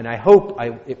 And I hope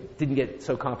it didn't get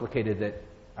so complicated that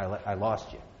I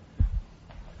lost you.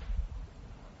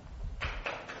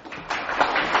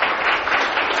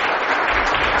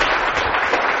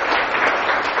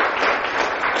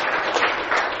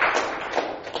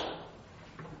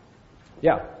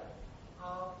 Yeah.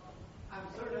 I'm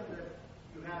certain that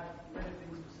you have many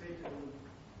things to say to me.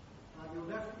 You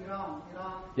left Iran.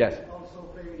 Iran yes. is also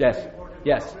playing yes. very important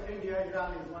yes. role. For India,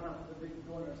 Iran is one of the big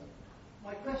donors.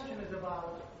 My question is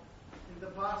about,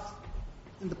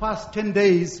 in the past 10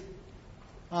 days,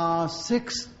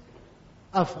 6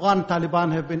 Afghan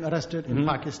Taliban have been arrested in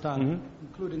Pakistan,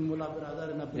 including Mullah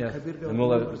Baradar and Abdul Kabir. And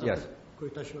Mullah, yes.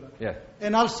 Yes.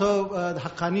 And also the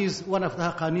Haqqani's, one of the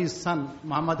Haqqani's son,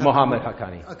 Muhammad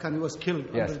Haqqani was killed.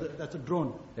 Yes. That's a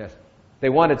drone. Yes. They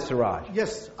wanted Siraj.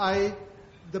 Yes. To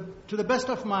the best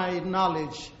of my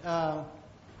knowledge,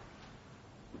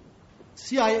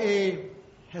 CIA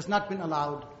has not been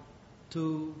allowed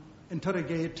to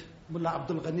interrogate Mullah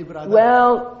Abdul Ghani Baradar.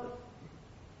 Well,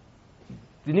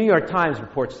 the New York Times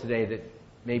reports today that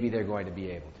maybe they're going to be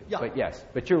able to. Yeah. But yes,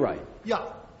 but you're right.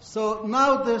 Yeah. So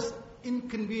now there's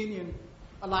inconvenient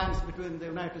alliance between the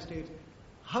United States.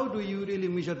 How do you really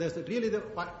measure this? That really,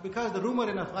 because the rumor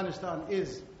in Afghanistan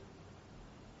is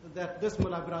that this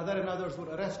Mullah Baradar and others were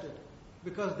arrested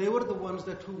because they were the ones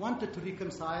who wanted to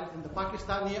reconcile, and the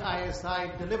Pakistani ISI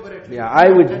deliberately. Yeah, I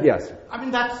would. Yes. I mean,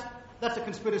 that's a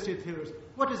conspiracy theorist.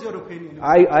 What is your opinion?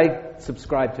 I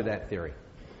subscribe to that theory.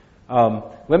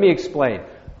 Let me explain.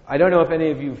 I don't know if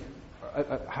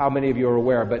how many of you are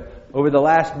aware, but over the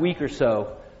last week or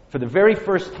so, for the very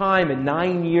first time in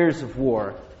 9 years of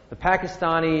war, the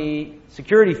Pakistani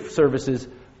security services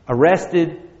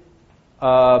arrested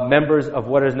members of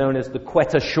what is known as the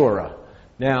Quetta Shura.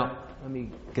 Now, let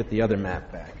me get the other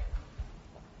map back.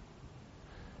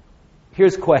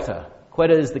 Here's Quetta.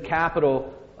 Quetta is the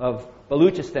capital of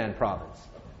Baluchistan province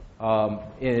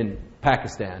in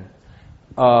Pakistan.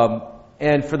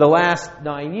 And for the last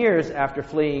 9 years, after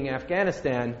fleeing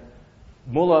Afghanistan,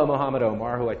 Mullah Muhammad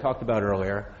Omar, who I talked about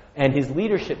earlier, and his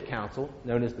leadership council,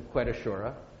 known as the Quetta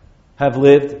Shura, have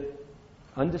lived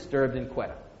undisturbed in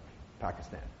Quetta,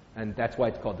 Pakistan. And that's why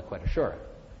it's called the Quetta Shura.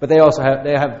 But they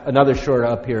have another Shura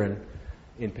up here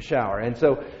in Peshawar. And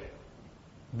so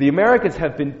the Americans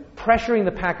have been pressuring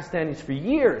the Pakistanis for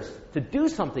years to do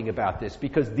something about this,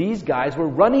 because these guys were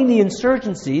running the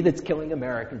insurgency that's killing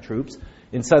American troops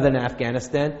in southern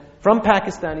Afghanistan from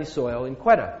Pakistani soil in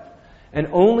Quetta. And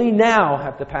only now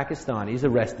have the Pakistanis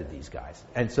arrested these guys.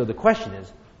 And so the question is,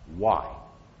 why?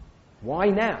 Why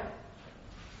now?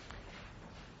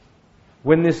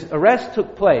 When this arrest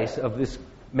took place of this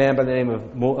man by the name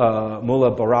of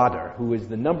Mullah Baradar, who is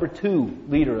the number 2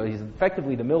 leader, he's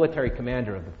effectively the military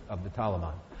commander of the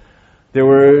Taliban, there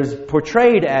was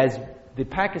portrayed as the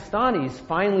Pakistanis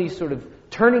finally sort of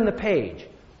turning the page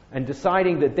and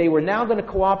deciding that they were now going to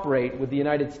cooperate with the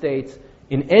United States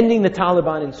in ending the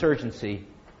Taliban insurgency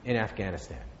in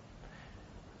Afghanistan.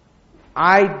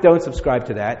 I don't subscribe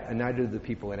to that, and neither do the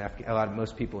people in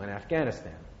most people in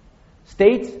Afghanistan.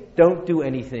 States don't do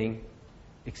anything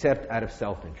except out of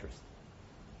self-interest.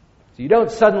 So you don't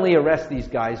suddenly arrest these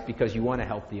guys because you want to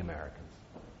help the Americans.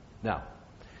 No.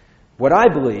 What I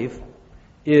believe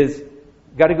is,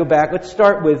 got to go back, let's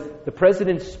start with the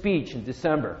President's speech in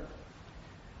December.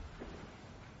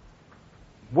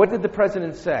 What did the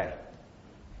President say?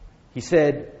 He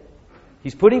said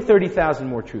he's putting 30,000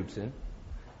 more troops in,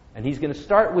 and he's going to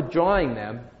start withdrawing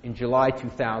them in July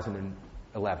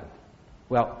 2011.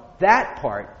 Well, that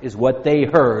part is what they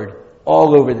heard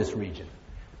all over this region.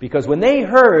 Because when they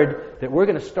heard that we're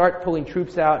going to start pulling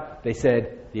troops out, they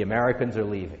said, the Americans are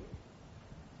leaving.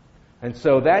 And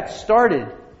so that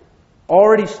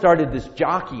already started this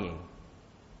jockeying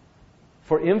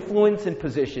for influence and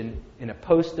position in a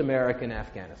post-American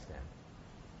Afghanistan.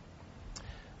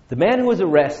 The man who was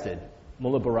arrested,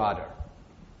 Mullah Baradar,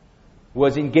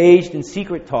 was engaged in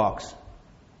secret talks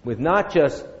with not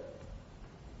just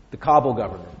the Kabul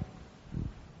government,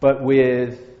 but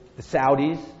with the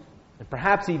Saudis and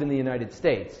perhaps even the United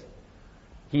States.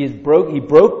 He broke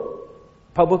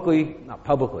publicly, not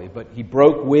publicly, but he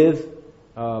broke with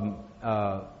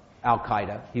Al-Qaeda.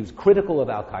 He was critical of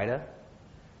Al-Qaeda.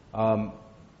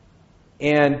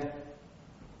 And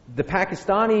the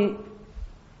Pakistani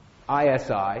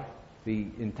ISI, the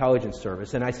intelligence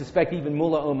service, and I suspect even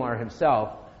Mullah Omar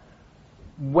himself,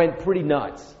 went pretty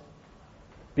nuts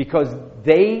because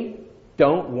they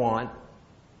don't want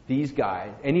these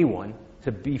guys, anyone,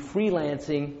 to be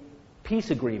freelancing peace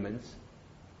agreements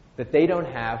that they don't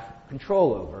have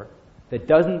control over, that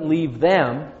doesn't leave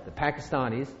them, the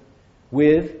Pakistanis,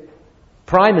 with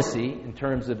primacy in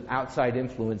terms of outside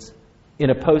influence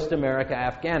in a post-America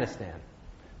Afghanistan.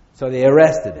 So they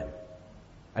arrested him.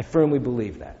 I firmly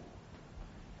believe that.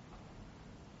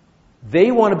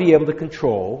 They want to be able to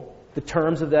control the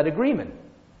terms of that agreement.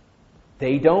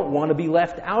 They don't want to be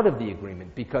left out of the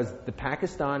agreement because the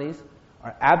Pakistanis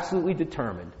are absolutely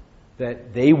determined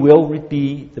that they will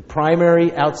be the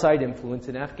primary outside influence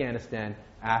in Afghanistan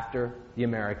after the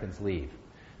Americans leave.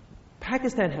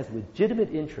 Pakistan has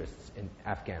legitimate interests in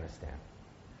Afghanistan.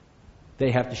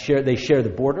 They share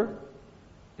the border.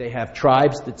 They have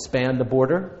tribes that span the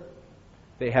border.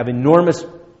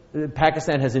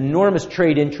 Pakistan has enormous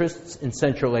trade interests in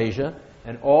Central Asia,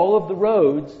 and all of the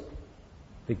roads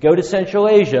that go to Central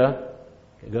Asia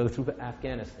go through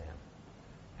Afghanistan.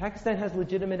 Pakistan has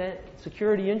legitimate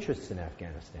security interests in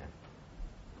Afghanistan.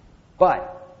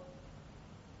 But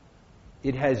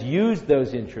it has used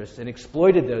those interests and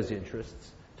exploited those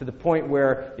interests to the point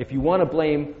where if you want to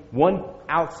blame one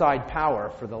outside power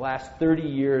for the last 30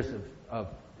 years of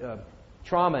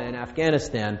trauma in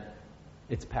Afghanistan,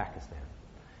 it's Pakistan.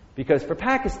 Because for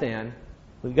Pakistan,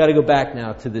 we've got to go back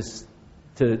now to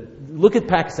look at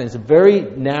Pakistan. It's a very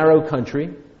narrow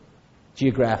country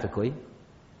geographically.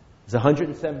 There's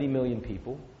 170 million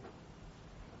people.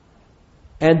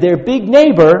 And their big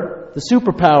neighbor, the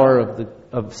superpower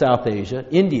of South Asia,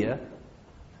 India,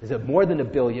 is at more than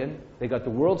 1 billion. They got the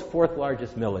world's 4th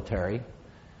largest military.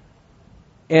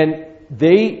 And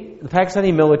the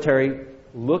Pakistani military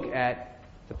look at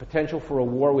the potential for a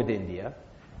war with India,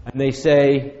 and they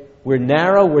say, we're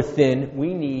narrow, we're thin,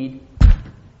 we need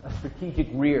a strategic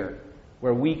rear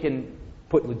where we can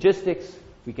put logistics,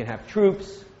 we can have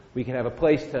troops, we can have a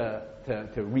place to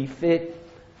refit.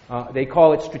 They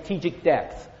call it strategic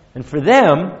depth. And for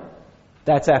them,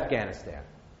 that's Afghanistan.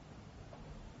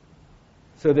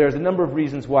 So there's a number of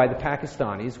reasons why the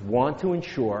Pakistanis want to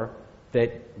ensure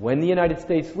that when the United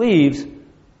States leaves,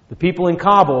 the people in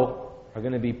Kabul are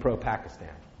going to be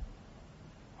pro-Pakistan.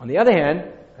 On the other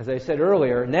hand, as I said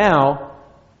earlier, now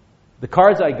the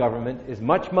Karzai government is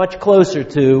much, much closer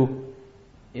to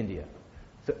India.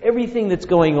 So everything that's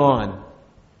going on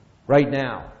right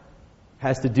now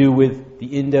has to do with the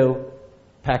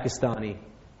Indo-Pakistani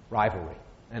rivalry.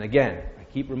 And again, I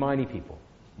keep reminding people,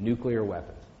 nuclear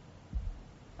weapons.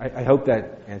 I hope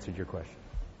that answered your question.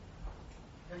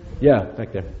 Yeah,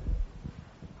 back there.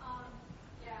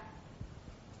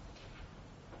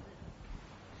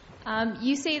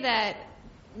 You say that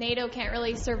NATO can't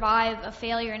really survive a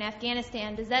failure in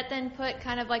Afghanistan. Does that then put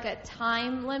kind of like a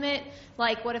time limit?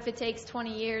 Like, what if it takes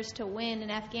 20 years to win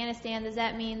in Afghanistan? Does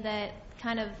that mean that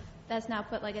that's now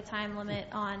put like a time limit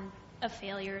on a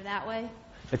failure that way?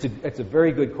 It's a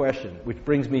very good question, which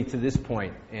brings me to this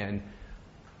point. And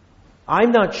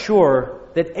I'm not sure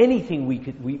that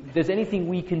there's anything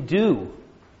we can do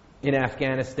in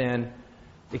Afghanistan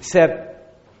except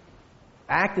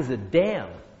act as a dam,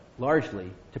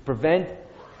 largely,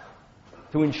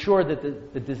 to ensure that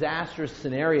the disastrous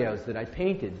scenarios that I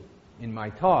painted in my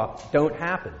talk don't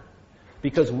happen.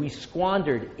 Because we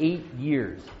squandered 8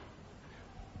 years.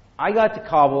 I got to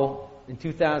Kabul in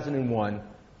 2001,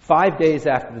 5 days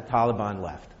after the Taliban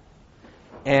left.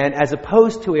 And as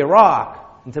opposed to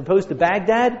Iraq, as opposed to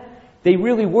Baghdad, they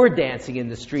really were dancing in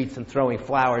the streets and throwing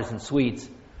flowers and sweets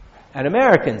at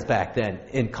Americans back then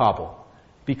in Kabul.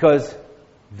 Because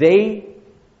they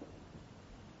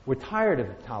were tired of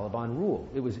the Taliban rule.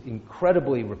 It was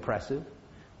incredibly repressive.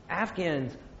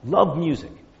 Afghans loved music.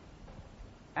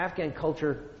 Afghan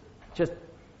culture,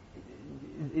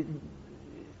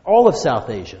 all of South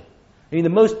Asia. I mean,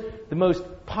 the most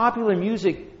popular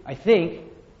music, I think,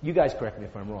 you guys correct me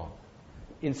if I'm wrong,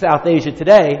 in South Asia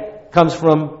today comes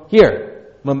from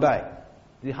here, Mumbai.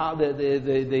 The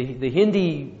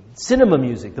Hindi cinema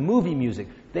music, the movie music,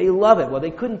 they love it. Well,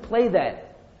 they couldn't play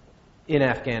that in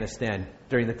Afghanistan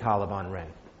during the Taliban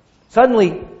reign.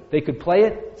 Suddenly, they could play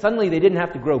it. Suddenly, they didn't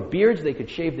have to grow beards. They could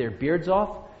shave their beards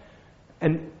off.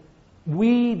 And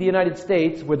we, the United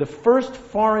States, were the first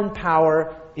foreign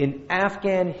power in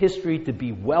Afghan history to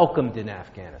be welcomed in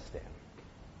Afghanistan.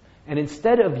 And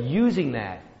instead of using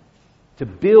that to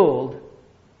build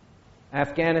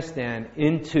Afghanistan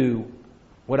into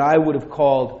what I would have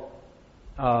called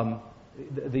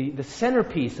the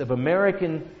centerpiece of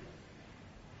American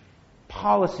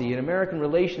policy and American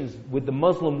relations with the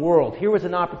Muslim world, here was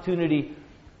an opportunity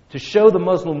to show the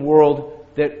Muslim world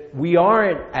that we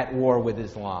aren't at war with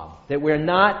Islam, that we're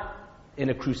not in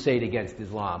a crusade against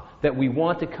Islam, that we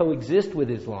want to coexist with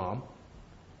Islam.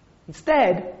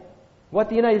 Instead, what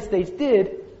the United States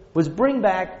did was bring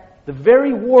back the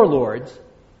very warlords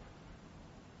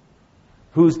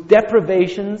whose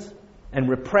deprivations and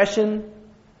repression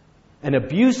and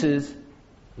abuses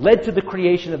led to the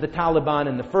creation of the Taliban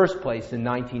in the first place in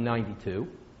 1992,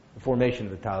 the formation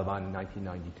of the Taliban in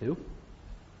 1992.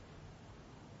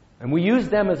 And we used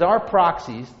them as our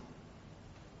proxies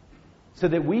so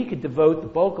that we could devote the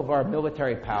bulk of our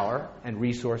military power and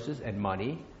resources and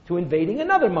money to invading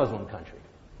another Muslim country.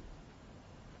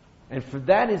 And for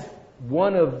that is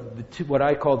one of the two, what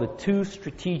I call the two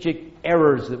strategic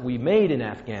errors that we made in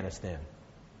Afghanistan.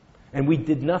 And we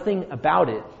did nothing about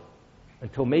it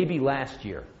until maybe last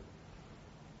year,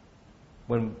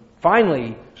 when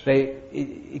finally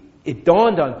it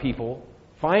dawned on people,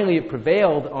 finally it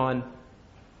prevailed on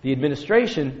the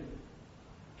administration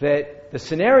that the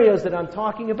scenarios that I'm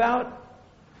talking about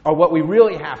are what we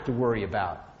really have to worry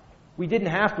about. We didn't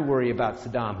have to worry about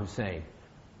Saddam Hussein.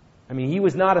 I mean, he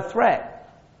was not a threat.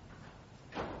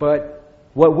 But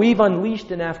what we've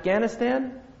unleashed in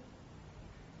Afghanistan,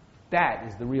 that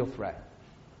is the real threat.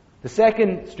 The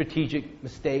second strategic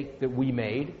mistake that we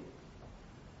made,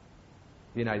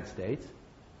 the United States,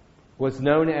 was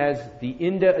known as the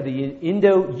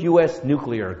Indo-U.S.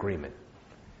 Nuclear Agreement.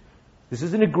 This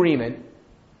is an agreement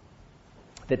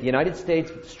that the United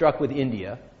States struck with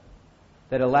India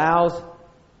that allows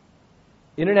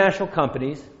international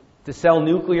companies to sell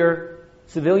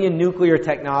civilian nuclear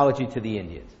technology to the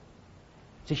Indians.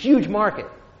 It's a huge market,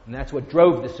 and that's what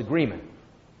drove this agreement.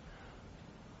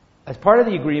 As part of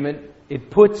the agreement, it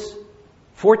puts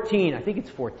 14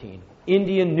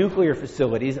 Indian nuclear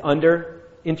facilities under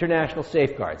international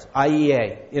safeguards,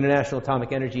 IEA, International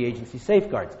Atomic Energy Agency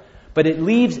safeguards. But it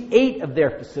leaves 8 of their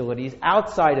facilities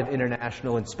outside of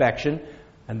international inspection,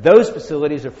 and those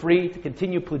facilities are free to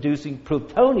continue producing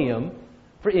plutonium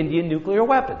for Indian nuclear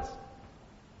weapons.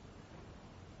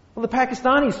 Well, the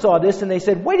Pakistanis saw this and they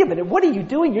said, wait a minute, what are you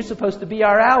doing? You're supposed to be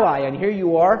our ally, and here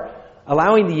you are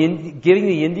giving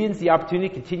the Indians the opportunity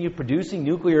to continue producing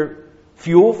nuclear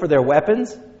fuel for their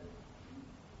weapons.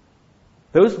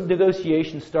 Those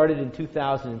negotiations started in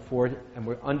 2004 and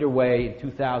were underway in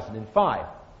 2005.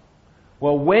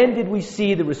 Well, when did we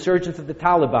see the resurgence of the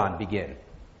Taliban begin?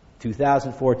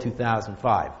 2004,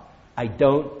 2005. I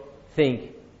don't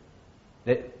think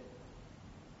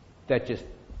that just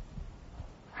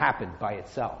happened by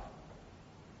itself.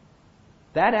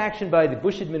 That action by the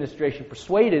Bush administration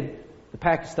persuaded the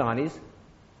Pakistanis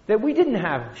that we didn't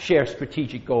share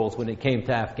strategic goals when it came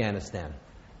to Afghanistan.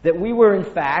 That we were, in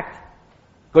fact,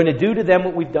 going to do to them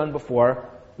what we've done before,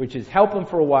 which is help them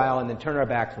for a while and then turn our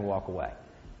backs and walk away.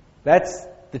 That's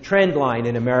the trend line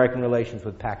in American relations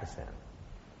with Pakistan.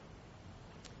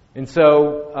 And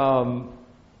so,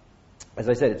 as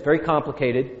I said, it's very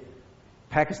complicated.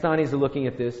 Pakistanis are looking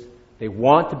at this. They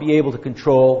want to be able to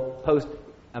control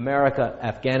post-America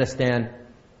Afghanistan.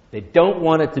 They don't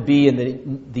want it to be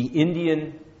in the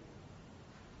Indian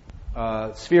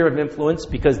sphere of influence,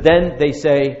 because then they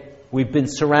say We've been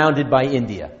surrounded by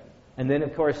India. And then,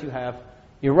 of course, you have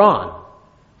Iran.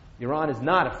 Iran is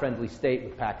not a friendly state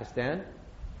with Pakistan.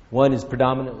 One is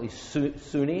predominantly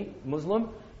Sunni Muslim.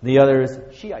 The other is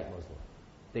Shiite Muslim.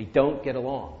 They don't get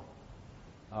along.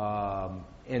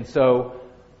 And so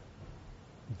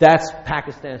that's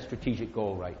Pakistan's strategic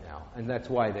goal right now. And that's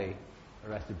why they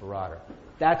arrested Baradar.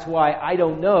 That's why I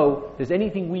don't know there's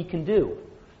anything we can do,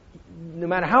 no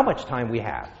matter how much time we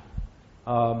have.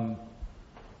 I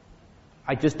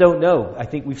just don't know. I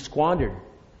think we've squandered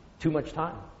too much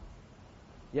time.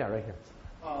 Yeah, right here.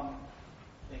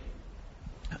 Thank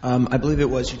you. I believe it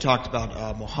was you talked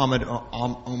about Muhammad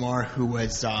Omar, who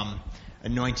was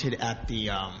anointed at the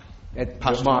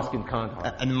mosque in Kandahar.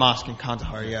 At the mosque in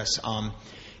Kandahar, yes.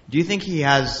 Do you think he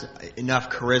has enough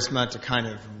charisma to kind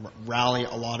of rally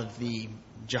a lot of the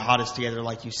jihadists together,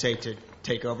 like you say, to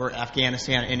take over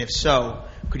Afghanistan? And if so,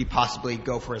 could he possibly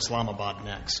go for Islamabad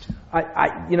next?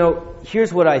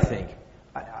 Here's what I think.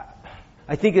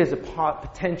 I think there's a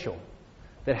potential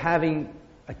that having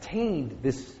attained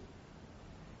this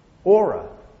aura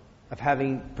of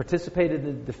having participated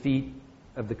in the defeat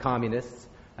of the communists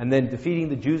and then defeating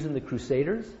the Jews and the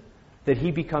Crusaders, that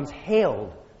he becomes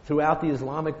hailed throughout the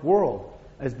Islamic world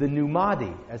as the new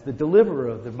Mahdi, as the deliverer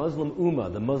of the Muslim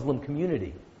Ummah, the Muslim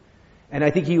community. And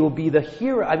I think he will be the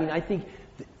hero. I think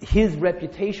his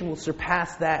reputation will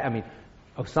surpass that.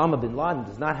 Osama bin Laden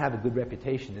does not have a good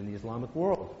reputation in the Islamic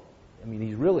world.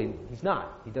 He's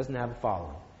not. He doesn't have a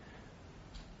following.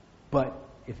 But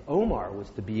if Omar was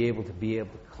to be able to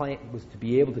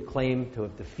claim to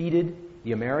have defeated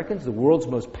the Americans, the world's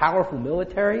most powerful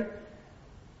military,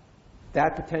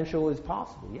 that potential is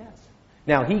possible, yes.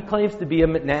 Now, he claims to be a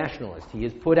nationalist. He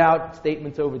has put out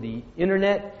statements over the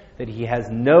internet that he has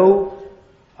no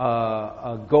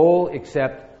goal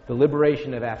except the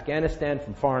liberation of Afghanistan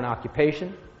from foreign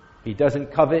occupation. He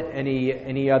doesn't covet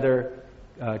any other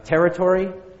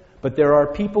territory. But there are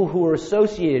people who are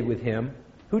associated with him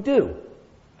who do.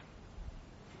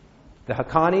 The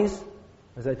Haqqanis,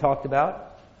 as I talked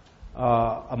about,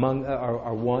 are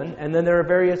one, and then there are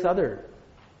various other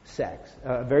sects,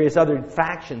 various other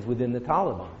factions within the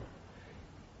Taliban.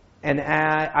 And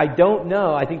I don't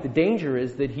know. I think the danger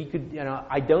is that he could.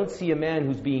 I don't see a man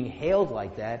who's being hailed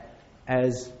like that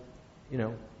as,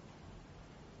 going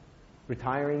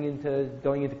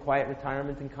into quiet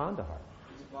retirement in Kandahar.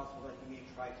 Is it possible that he may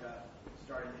try to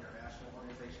start an international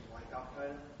organization like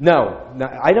Al-Qaeda? No,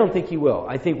 I don't think he will.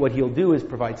 I think what he'll do is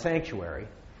provide sanctuary.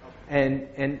 Okay.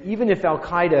 And even if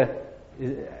Al-Qaeda,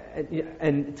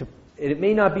 it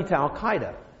may not be to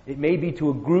Al-Qaeda. It may be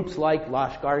to groups like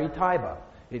Lashkar-e-Taiba.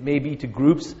 It may be to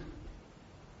groups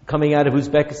coming out of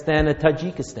Uzbekistan and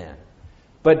Tajikistan.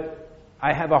 But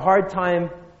I have a hard time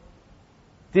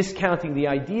discounting the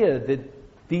idea that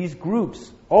these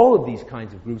groups, all of these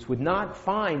kinds of groups, would not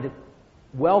find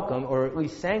welcome or at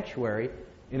least sanctuary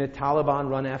in a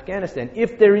Taliban-run Afghanistan,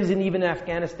 if there isn't even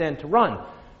Afghanistan to run.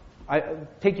 I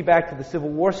take you back to the Civil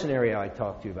War scenario I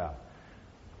talked to you about.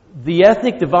 The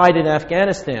ethnic divide in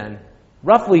Afghanistan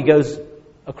roughly goes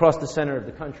across the center of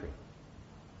the country.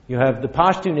 You have the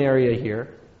Pashtun area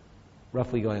here,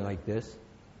 roughly going like this,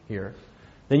 here.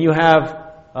 Then you have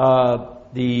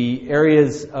the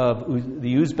areas of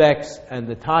the Uzbeks and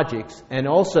the Tajiks, and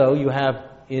also you have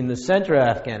in the center of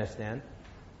Afghanistan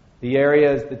the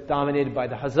areas that dominated by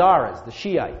the Hazaras, the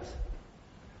Shiites.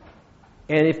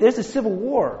 And if there's a civil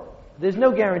war, there's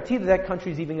no guarantee that that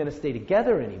country is even going to stay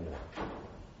together anymore.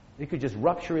 It could just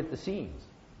rupture at the seams.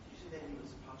 Did you say that he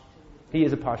was Pashtun? He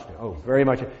is a Pashtun. Oh, very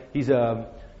much.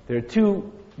 There are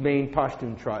two main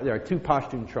Pashtun tribes. There are two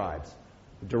Pashtun tribes,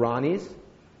 the Duranis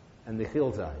and the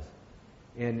Khilzais.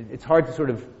 And it's hard to sort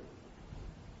of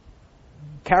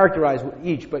characterize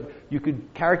each, but you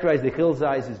could characterize the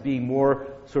Khilzais as being more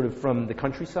sort of from the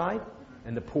countryside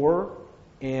and the poorer,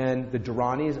 and the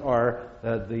Duranis are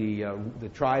the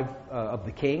tribe of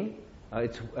the king.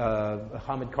 It's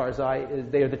Hamid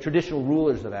Karzai. They are the traditional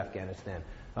rulers of Afghanistan.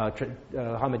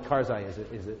 Hamid Karzai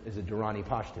is a Durrani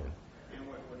Pashtun. And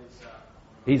what is...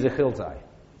 He's a Khilzai.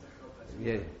 He's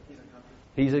a Yeah.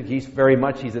 country? He's very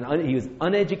much. He was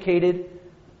uneducated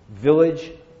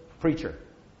village preacher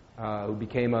who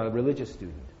became a religious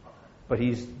student. But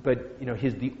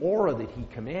the aura that he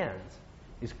commands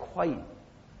is quite,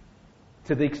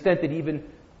 to the extent that even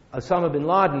Osama bin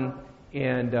Laden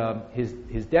and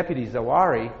his deputy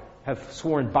Zawahiri have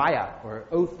sworn bayat, or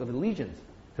oath of allegiance,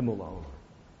 to Mullah Omar.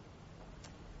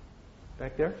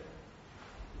 Back there.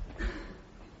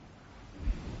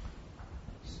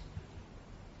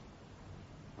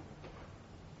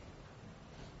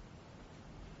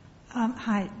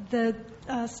 Hi. The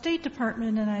State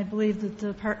Department and I believe the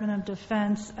Department of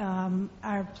Defense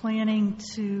are planning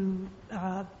to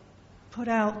put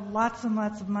out lots and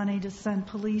lots of money to send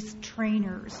police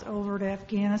trainers over to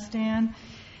Afghanistan.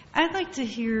 I'd like to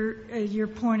hear your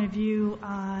point of view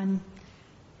on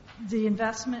the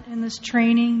investment in this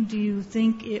training. Do you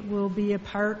think it will be a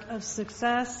part of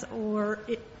success, or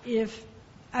if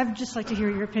I'd just like to hear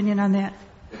your opinion on that.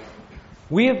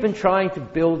 We have been trying to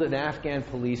build an Afghan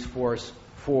police force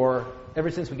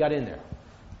ever since we got in there.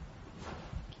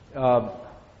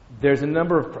 There's a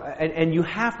number of, and you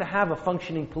have to have a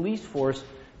functioning police force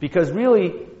because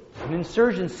really an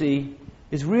insurgency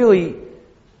is really,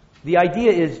 the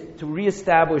idea is to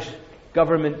reestablish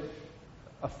government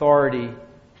authority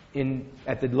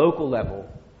at the local level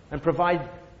and provide,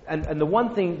 and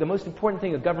the most important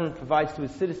thing a government provides to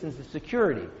its citizens is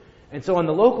security. And so on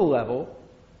the local level,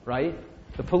 right,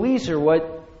 the police are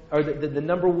the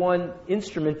number one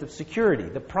instrument of security.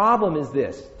 The problem is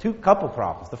this, couple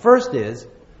problems. The first is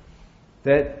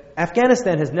that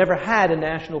Afghanistan has never had a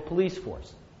national police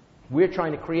force. We're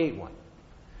trying to create one.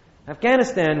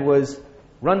 Afghanistan was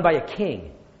run by a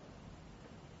king,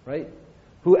 right,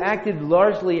 who acted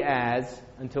largely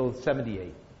until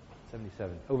 78,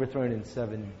 77, overthrown in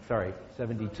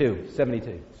 72,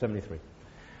 73,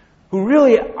 who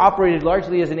really operated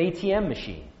largely as an ATM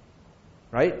machine,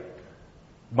 right?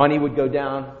 Money would go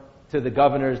down to the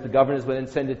governors would then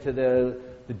send it to the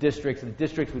districts, and the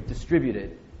districts would distribute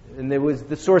it. And there was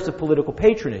the source of political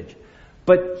patronage.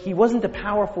 But he wasn't a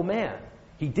powerful man.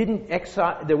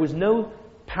 There was no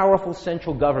powerful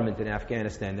central government in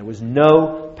Afghanistan. There was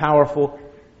no powerful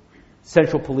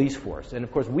central police force. And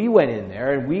of course, we went in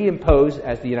there and we imposed,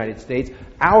 as the United States,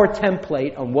 our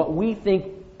template on what we think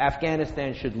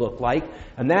Afghanistan should look like.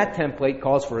 And that template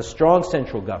calls for a strong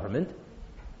central government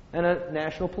and a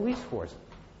national police force.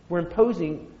 We're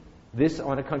imposing this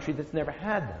on a country that's never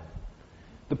had them.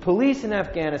 The police in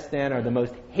Afghanistan are the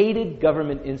most hated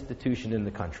government institution in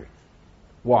the country.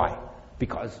 Why?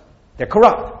 Because they're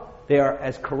corrupt. They are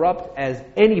as corrupt as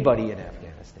anybody in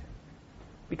Afghanistan.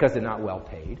 Because they're not well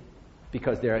paid.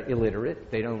 Because they're illiterate.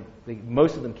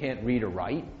 Most of them can't read or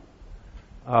write.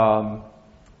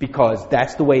 Because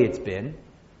that's the way it's been.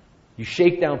 You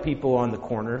shake down people on the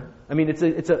corner. I mean, it's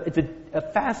a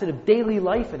facet of daily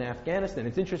life in Afghanistan.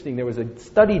 It's interesting. There was a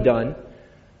study done.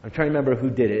 I'm trying to remember who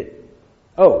did it.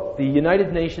 Oh, the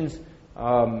United Nations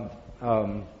Office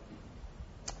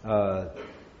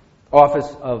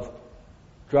of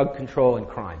Drug Control and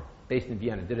Crime, based in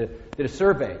Vienna, did a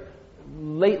survey.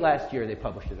 Late last year, they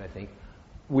published it, I think,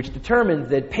 which determined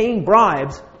that paying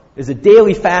bribes is a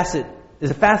facet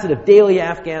of daily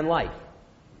Afghan life.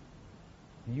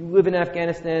 You live in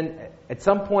Afghanistan, at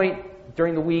some point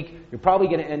during the week, you're probably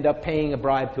going to end up paying a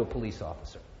bribe to a police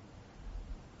officer.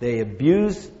 They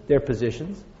abuse their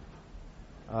positions.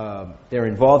 They're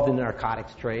involved in the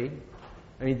narcotics trade.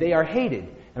 I mean, they are hated.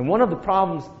 And one of the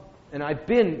problems, and I've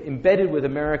been embedded with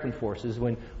American forces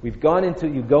when you go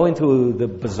into the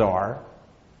bazaar,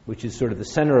 which is sort of the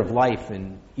center of life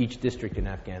in each district in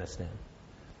Afghanistan.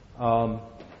 And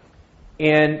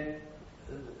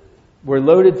we're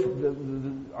loaded,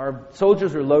 our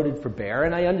soldiers are loaded for bear,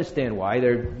 and I understand why.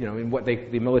 They're, in what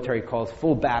the military calls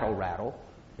full battle rattle.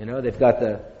 They've got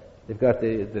the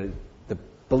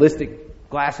ballistic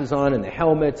glasses on and the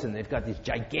helmets, and they've got these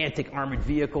gigantic armored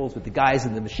vehicles with the guys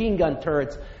in the machine gun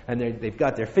turrets, and they've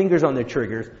got their fingers on their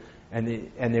triggers,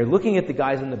 and they're looking at the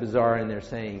guys in the bazaar and they're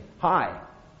saying, "Hi,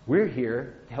 we're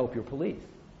here to help your police."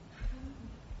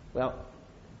 Well,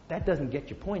 that doesn't get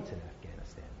you points in Afghanistan.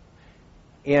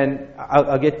 And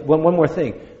I'll get one more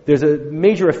thing. There's a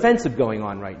major offensive going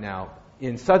on right now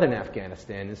in southern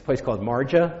Afghanistan. This place called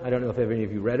Marja. I don't know if any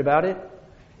of you read about it.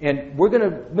 And we're going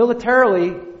to,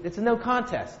 militarily, it's a no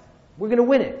contest. We're going to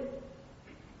win it.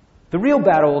 The real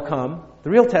battle will come,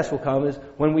 the real test will come is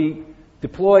when we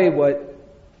deploy what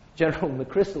General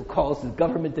McChrystal calls the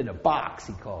government in a box,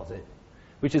 he calls it,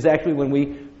 which is actually when we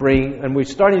bring, and we're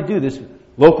starting to do this,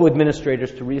 local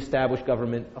administrators to reestablish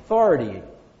government authority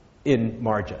in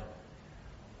Marja.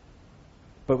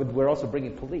 But we're also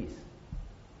bringing police.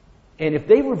 And if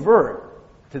they revert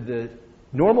to the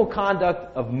normal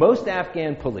conduct of most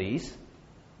Afghan police,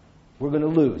 we're going to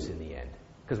lose in the end.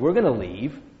 Because we're going to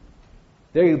leave.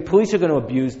 The police are going to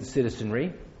abuse the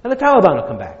citizenry. And the Taliban will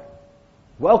come back.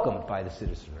 Welcomed by the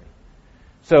citizenry.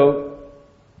 So,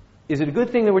 is it a good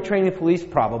thing that we're training the police?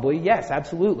 Probably. Yes,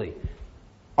 absolutely.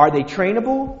 Are they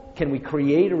trainable? Can we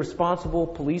create a responsible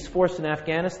police force in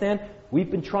Afghanistan? We've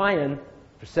been trying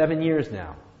for 7 years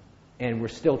now. And we're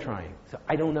still trying. So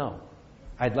I don't know.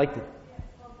 I'd like to...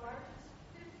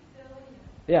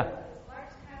 Yeah.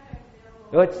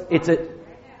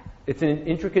 It's an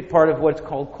intricate part of what's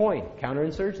called COIN,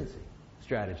 counterinsurgency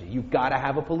strategy. You've got to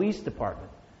have a police department.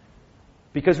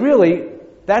 Because really,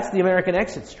 that's the American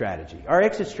exit strategy. Our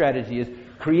exit strategy is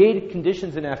create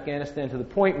conditions in Afghanistan to the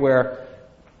point where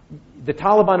the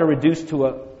Taliban are reduced to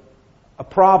a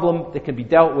problem that can be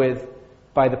dealt with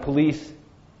by the police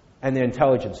and the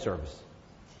intelligence service.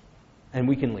 And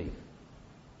we can leave.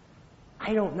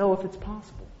 I don't know if it's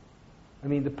possible. I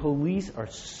mean, the police are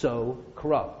so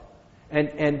corrupt.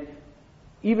 And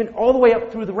even all the way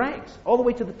up through the ranks, all the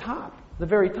way to the top, the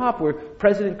very top, where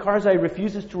President Karzai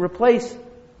refuses to replace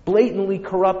blatantly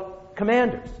corrupt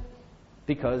commanders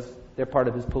because they're part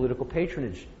of his political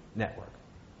patronage network.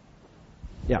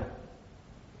 Yeah.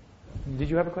 Did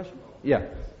you have a question? Yeah.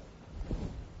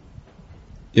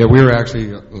 Yeah, we were actually,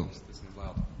 this is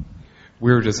loud.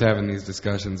 We were just having these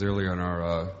discussions earlier in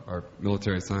our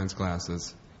military science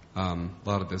classes. A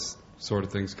lot of this sort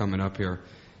of thing's coming up here.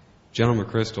 General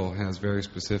McChrystal has very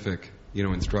specific,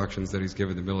 instructions that he's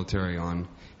given the military on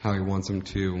how he wants them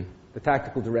to. The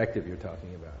tactical directive you're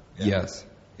talking about. Yeah. Yes,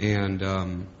 and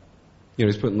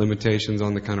he's putting limitations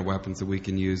on the kind of weapons that we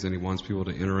can use, and he wants people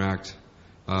to interact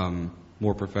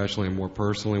more professionally and more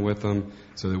personally with them,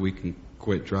 so that we can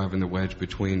quit driving the wedge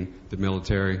between the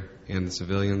military and the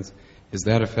civilians. Is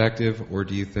that effective, or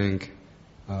do you think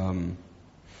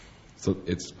so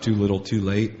it's too little, too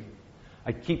late?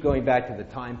 I keep going back to the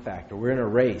time factor. We're in a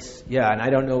race, and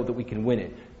I don't know that we can win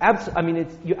it.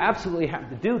 You absolutely have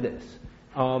to do this.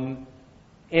 I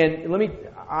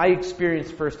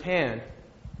experienced firsthand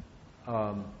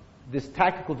this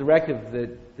tactical directive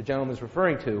that the gentleman is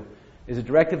referring to is a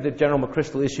directive that General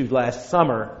McChrystal issued last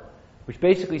summer, which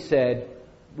basically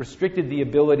restricted the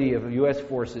ability of U.S.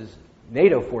 forces,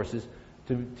 NATO forces,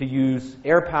 to use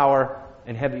air power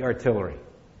and heavy artillery.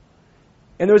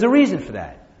 And there was a reason for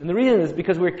that. And the reason is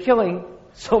because we're killing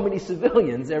so many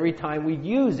civilians every time we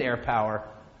use air power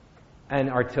and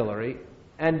artillery.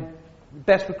 And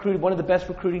one of the best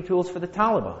recruiting tools for the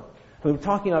Taliban. We're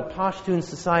talking about Pashtun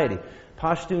society.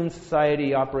 Pashtun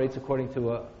society operates according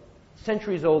to a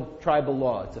centuries-old tribal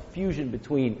law. It's a fusion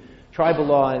between tribal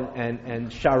law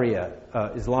and Sharia,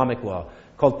 Islamic law,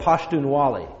 called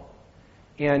Pashtunwali.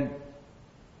 And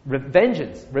revenge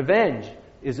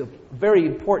is a very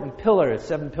important pillar. It's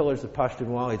 7 pillars of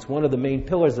Pashtunwali. It's one of the main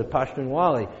pillars of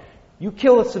Pashtunwali. You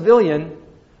kill a civilian,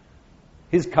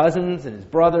 his cousins and his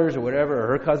brothers or whatever, or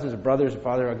her cousins or brothers or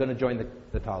father are going to join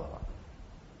the Taliban.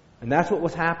 And that's what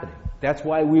was happening. That's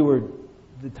why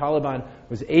the Taliban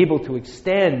was able to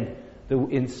extend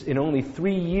in only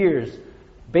 3 years,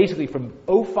 basically from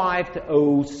 2005 to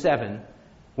 2007,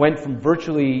 went from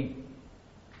virtually,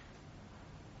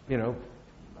 no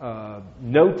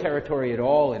territory at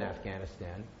all in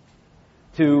Afghanistan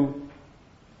to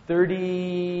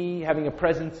having a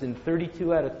presence in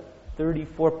 32 out of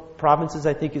 34 provinces,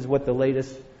 I think is what the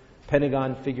latest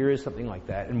Pentagon figure is, something like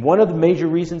that. And one of the major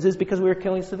reasons is because we were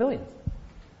killing civilians.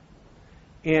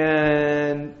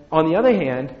 And on the other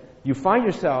hand,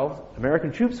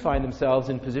 American troops find themselves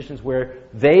in positions where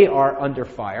they are under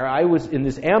fire. I was in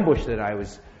this ambush that I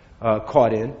was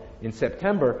caught in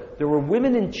September. There were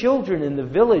women and children in the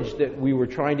village that we were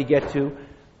trying to get to,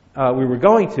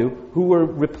 who were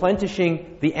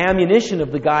replenishing the ammunition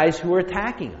of the guys who were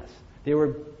attacking us. They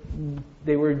were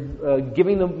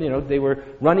giving them, they were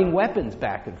running weapons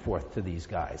back and forth to these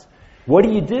guys. What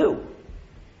do you do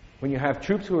when you have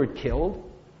troops who are killed?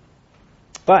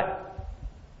 But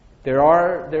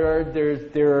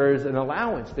there's an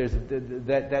allowance. There's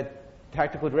that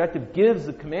tactical directive gives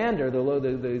the commander,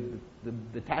 the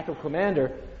tactical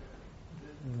commander,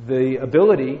 the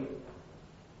ability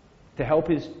to help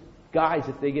his guys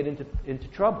if they get into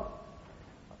trouble.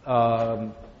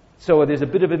 So there's a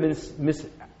bit of a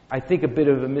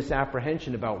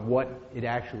misapprehension about what it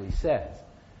actually says.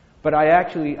 But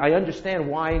I understand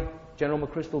why General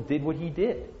McChrystal did what he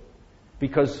did,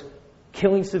 because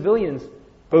killing civilians,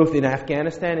 both in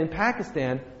Afghanistan and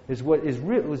Pakistan,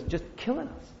 was just killing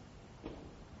us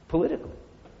politically.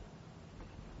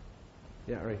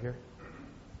 Yeah, right here.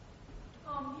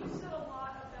 You said a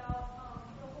lot about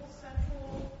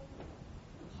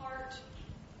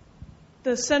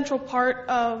the central part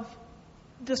of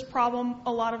this problem.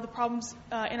 A lot of the problems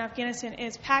in Afghanistan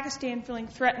is Pakistan feeling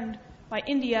threatened by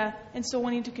India and so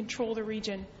wanting to control the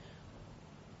region.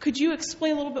 Could you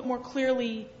explain a little bit more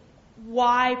clearly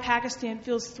why Pakistan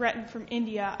feels threatened from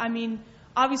India? I mean,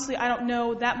 obviously I don't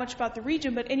know that much about the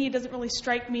region, but India doesn't really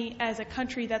strike me as a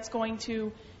country that's going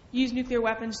to use nuclear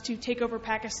weapons to take over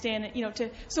Pakistan.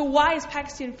 So why does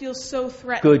Pakistan feel so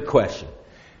threatened? Good question.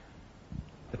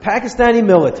 The Pakistani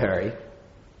military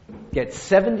get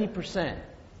 70%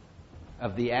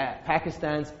 of the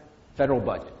Pakistan's federal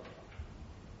budget.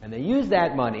 And they use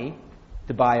that money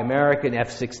to buy American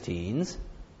F-16s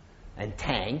and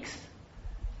tanks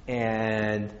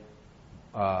and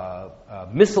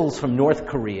missiles from North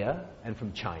Korea and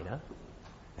from China.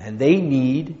 And they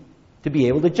need to be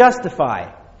able to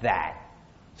justify that.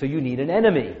 So you need an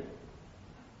enemy.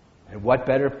 And what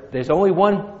better? There's only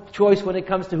one choice when it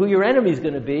comes to who your enemy is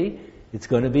going to be. It's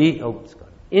going to be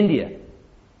India.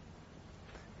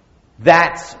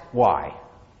 That's why.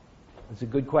 That's a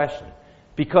good question.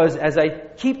 Because as I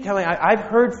keep telling, I've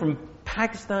heard from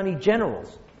Pakistani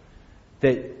generals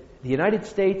that the United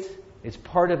States is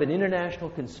part of an international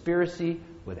conspiracy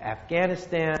with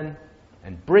Afghanistan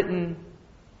and Britain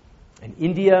and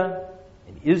India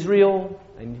and Israel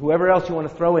and whoever else you want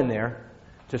to throw in there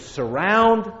to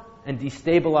surround and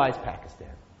destabilize Pakistan.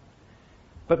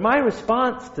 But my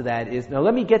response to that is, now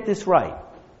let me get this right.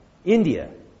 India,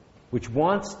 which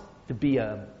wants to be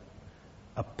a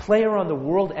player on the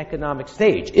world economic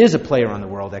stage, is a player on the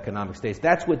world economic stage.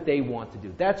 That's what they want to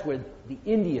do. That's where the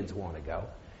Indians want to go.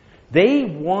 They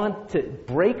want to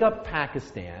break up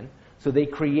Pakistan so they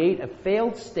create a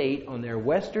failed state on their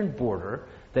western border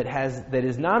that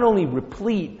is not only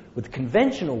replete with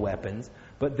conventional weapons,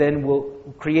 but then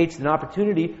creates an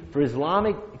opportunity for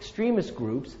Islamic extremist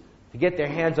groups to get their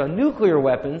hands on nuclear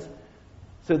weapons,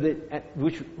 so that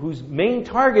whose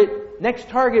next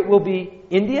target will be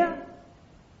India.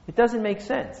 It doesn't make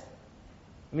sense.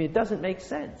 It doesn't make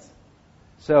sense.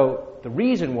 So the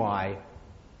reason why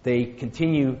they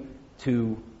continue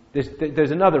to,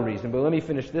 there's another reason, but let me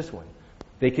finish this one.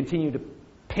 They continue to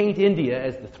paint India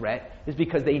as the threat is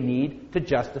because they need to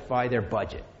justify their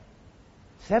budget.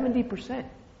 70%.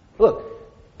 Look,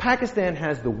 Pakistan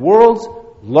has the world's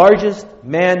largest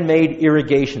man-made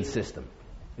irrigation system.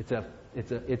 It's an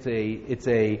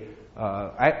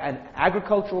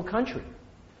agricultural country.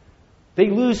 They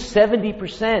lose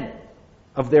 70%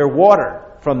 of their water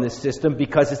from this system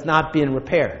because it's not being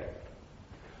repaired.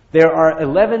 There are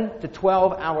 11 to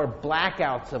 12-hour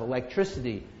blackouts of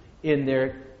electricity in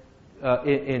their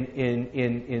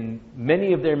in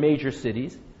many of their major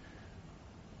cities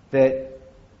that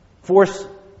force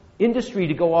industry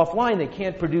to go offline. They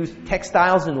can't produce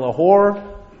textiles in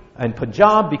Lahore and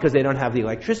Punjab because they don't have the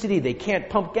electricity. They can't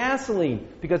pump gasoline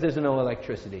because there's no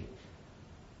electricity.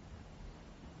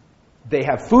 They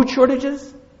have food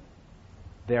shortages.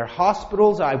 Their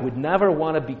hospitals, I would never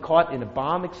want to be caught in a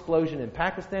bomb explosion in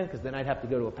Pakistan because then I'd have to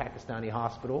go to a Pakistani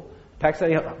hospital.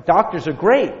 Pakistani doctors are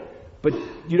great, but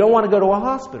you don't want to go to a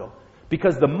hospital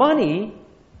because the money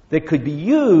that could be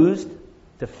used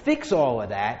to fix all of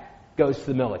that goes to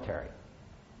the military.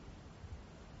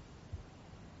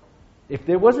 If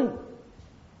there wasn't,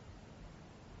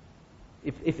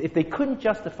 if they couldn't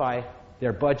justify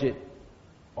their budget,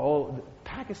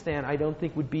 Pakistan, I don't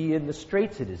think, would be in the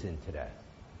straits it is in today.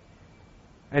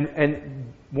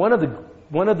 And one of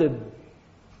the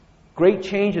great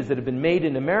changes that have been made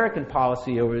in American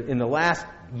policy in the last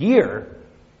year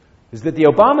is that the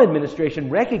Obama administration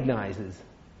recognizes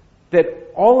that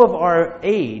all of our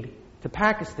aid to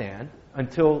Pakistan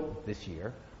until this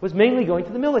year was mainly going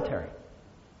to the military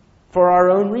for our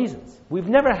own reasons. We've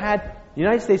never had, the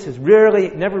United States has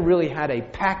never really had a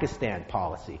Pakistan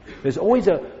policy. There's always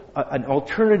an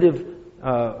alternative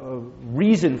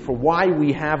reason for why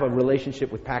we have a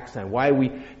relationship with Pakistan.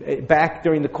 Back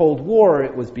during the Cold War,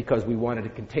 it was because we wanted to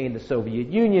contain the Soviet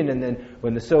Union, and then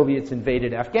when the Soviets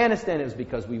invaded Afghanistan, it was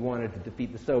because we wanted to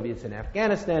defeat the Soviets in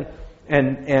Afghanistan.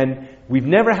 And we've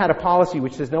never had a policy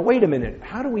which says, now wait a minute,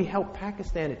 how do we help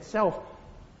Pakistan itself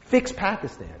fix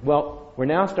Pakistan? Well, we're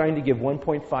now starting to give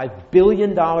 $1.5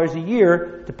 billion a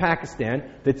year to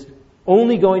Pakistan that's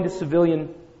only going to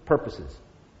civilian purposes.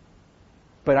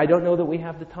 But I don't know that we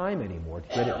have the time anymore to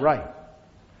get it right.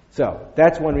 So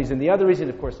that's one reason. The other reason,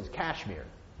 of course, is Kashmir.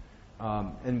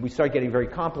 And we start getting very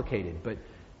complicated.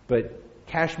 But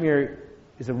Kashmir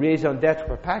is a raison d'etre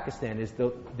for Pakistan, is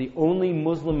the only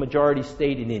Muslim majority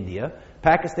state in India.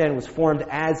 Pakistan was formed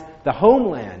as the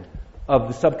homeland of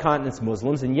the subcontinent's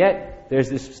Muslims, and yet there's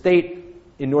this state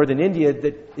in northern India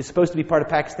that is supposed to be part of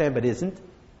Pakistan but isn't.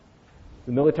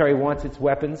 The military wants its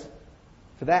weapons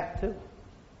for that too.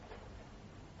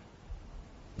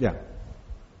 Yeah.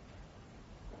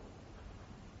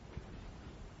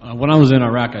 When I was in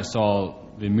Iraq, I saw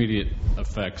the immediate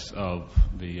effects of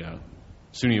the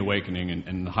Sunni awakening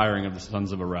and the hiring of the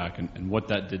Sons of Iraq and what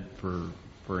that did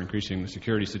for increasing the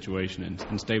security situation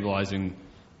and stabilizing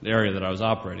the area that I was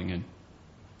operating in.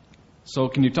 So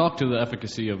can you talk to the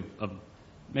efficacy of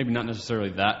maybe not necessarily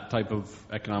that type of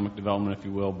economic development, if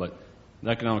you will, but the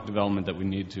economic development that we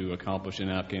need to accomplish in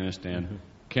Afghanistan,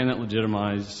 can that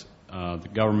legitimize the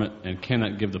government, and can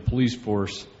that give the police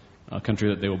force a country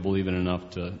that they will believe in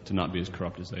enough to not be as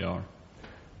corrupt as they are?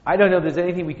 I don't know if there's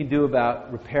anything we can do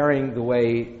about repairing the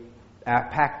way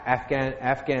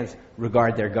Afghans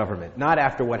regard their government. Not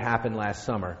after what happened last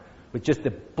summer, but just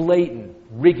the blatant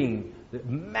rigging, the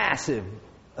massive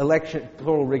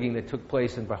electoral rigging that took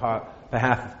place on behalf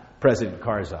of President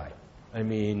Karzai. I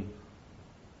mean,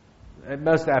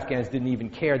 most Afghans didn't even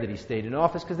care that he stayed in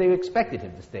office because they expected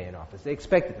him to stay in office. They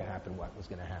expected to happen what was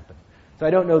going to happen. So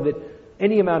I don't know that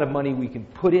any amount of money we can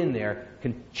put in there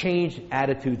can change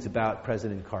attitudes about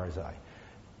President Karzai.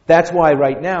 That's why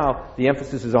right now the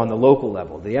emphasis is on the local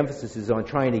level. The emphasis is on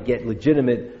trying to get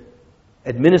legitimate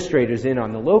administrators in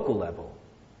on the local level.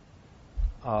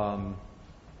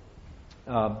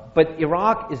 But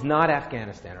Iraq is not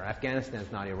Afghanistan, or Afghanistan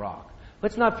is not Iraq.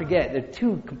 Let's not forget, they're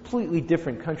two completely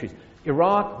different countries.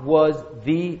 Iraq was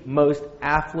the most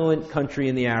affluent country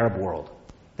in the Arab world.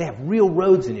 They have real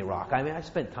roads in Iraq. I mean, I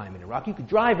spent time in Iraq. You could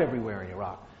drive everywhere in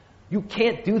Iraq. You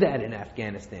can't do that in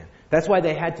Afghanistan. That's why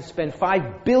they had to spend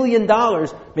 $5 billion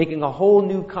making a whole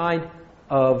new kind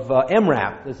of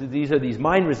MRAP. These are these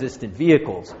mine-resistant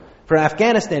vehicles for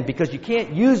Afghanistan, because you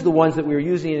can't use the ones that we were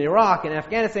using in Iraq and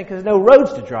Afghanistan because there's no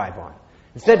roads to drive on.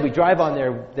 Instead, we drive on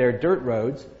their dirt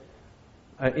roads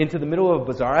into the middle of a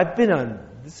bazaar. I've been on,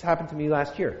 this happened to me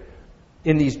last year,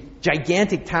 in these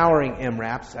gigantic towering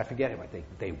MRAPs. I forget what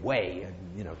they weigh,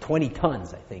 20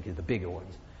 tons, I think, is the bigger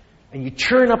ones. And you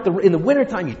churn up in the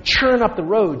wintertime, you churn up the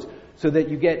roads so that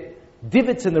you get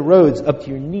divots in the roads up to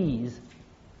your knees,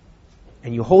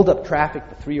 and you hold up traffic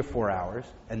for 3 or 4 hours,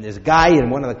 and there's a guy in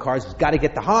one of the cars who's got to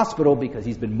get to the hospital because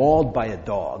he's been mauled by a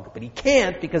dog, but he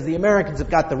can't because the Americans have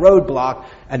got the road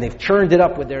blocked and they've churned it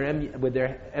up with their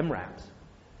MRAPs.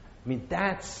 I mean,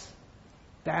 that's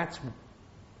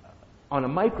on a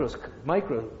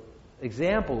micro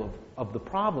example of the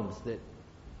problems that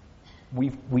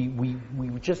we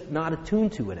were just not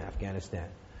attuned to in Afghanistan.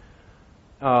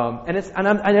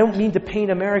 I don't mean to paint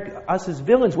us as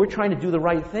villains. We're trying to do the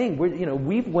right thing.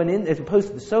 We went in, as opposed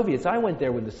to the Soviets. I went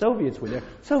there when the Soviets were there.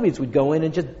 Soviets would go in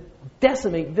and just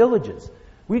decimate villages.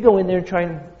 We go in there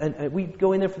and we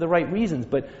go in there for the right reasons,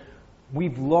 but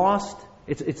we've lost.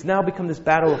 It's now become this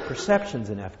battle of perceptions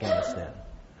in Afghanistan.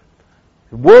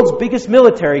 The world's biggest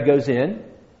military goes in,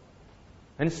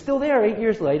 and it's still there 8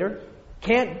 years later.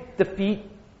 Can't defeat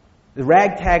the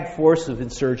ragtag force of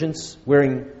insurgents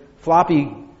wearing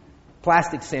floppy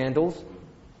plastic sandals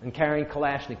and carrying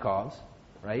Kalashnikovs,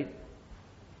 right?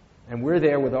 And we're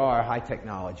there with our high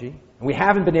technology. And we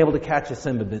haven't been able to catch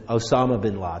Osama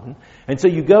bin Laden. And so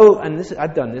you go, and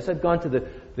I've done this, I've gone to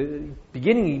the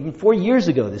beginning, even 4 years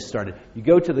ago this started. You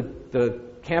go to the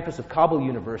campus of Kabul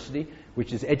University,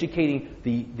 which is educating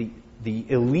the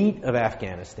elite of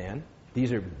Afghanistan.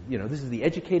 These are, this is the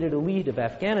educated elite of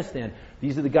Afghanistan.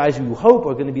 These are the guys who you hope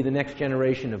are going to be the next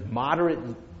generation of moderate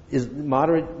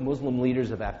Muslim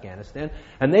leaders of Afghanistan.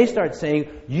 And they start saying,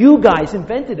 you guys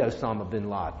invented Osama bin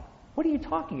Laden. What are you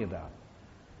talking about?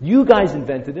 You guys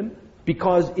invented him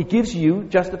because it gives you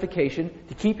justification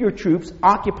to keep your troops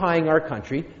occupying our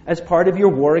country as part of your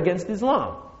war against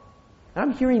Islam. And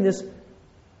I'm hearing this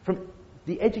from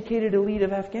the educated elite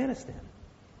of Afghanistan.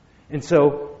 And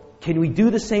so, can we do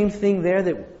the same thing there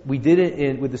that we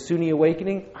did with the Sunni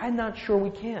awakening? I'm not sure we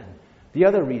can. The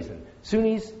other reason,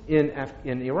 Sunnis in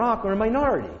Iraq are a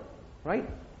minority, right?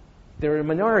 They're a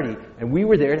minority, and we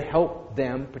were there to help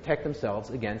them protect themselves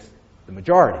against the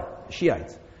majority, the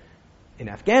Shiites. In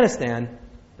Afghanistan,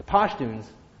 the Pashtuns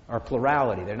are a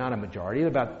plurality. They're not a majority. They're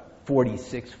about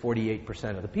 46,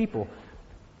 48% of the people.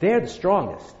 They're the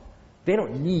strongest. They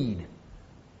don't need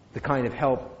the kind of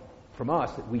help from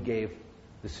us that we gave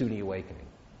the Sunni awakening.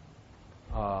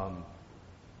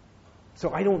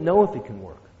 So I don't know if it can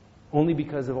work, only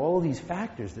because of all of these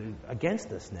factors that are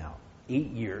against us now.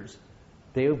 8 years,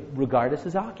 they regard us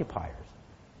as occupiers,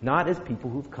 not as people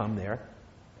who've come there,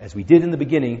 as we did in the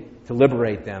beginning, to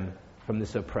liberate them from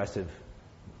this oppressive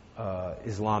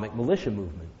Islamic militia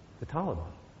movement, the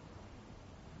Taliban.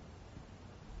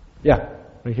 Yeah,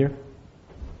 right here.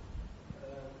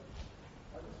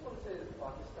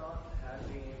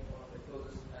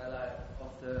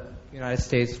 United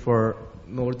States for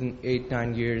more than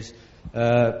 8-9 years.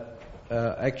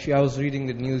 Actually, I was reading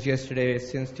the news yesterday.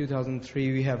 Since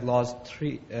 2003, we have lost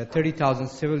 30,000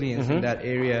 civilians in that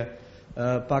area.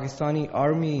 Pakistani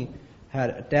army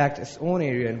had attacked its own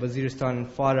area in Waziristan and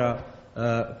Farah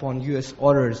upon U.S.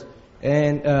 orders.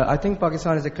 And I think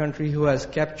Pakistan is a country who has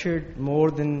captured more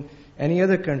than any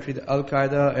other country, the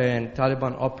Al-Qaeda and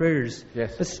Taliban operators.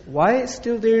 Yes. But why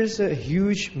still there's a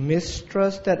huge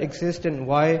mistrust that exists, and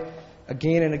why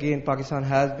again and again Pakistan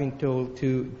has been told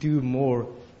to do more?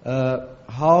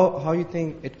 How you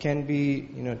think it can be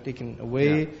taken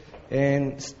away? Yeah.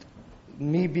 And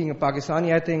me being a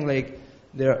Pakistani, I think like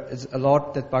there is a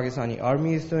lot that Pakistani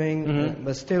army is doing,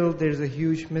 but still there's a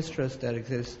huge mistrust that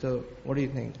exists. So what do you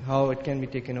think? How it can be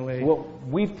taken away? Well,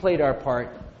 we've played our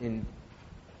part in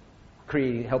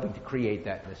helping to create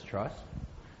that mistrust.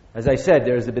 As I said,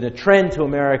 there's been a trend to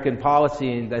American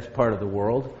policy in this part of the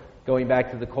world, going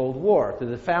back to the Cold War, to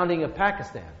the founding of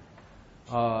Pakistan,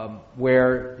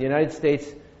 where the United States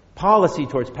policy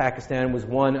towards Pakistan was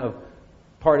one of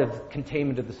part of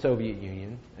containment of the Soviet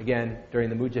Union. Again, during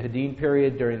the Mujahideen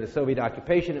period, during the Soviet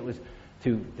occupation, it was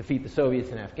to defeat the Soviets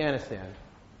in Afghanistan.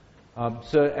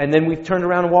 And then we've turned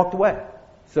around and walked away.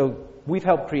 So we've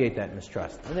helped create that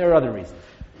mistrust. And there are other reasons.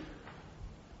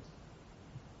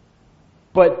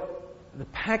 But the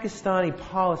Pakistani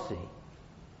policy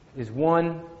is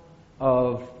one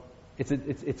of,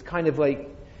 it's kind of like,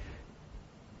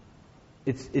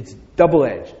 it's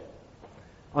double-edged.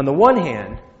 On the one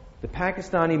hand, the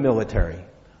Pakistani military,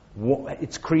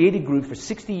 its created group for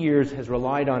 60 years has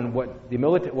relied on what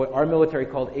our military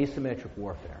called asymmetric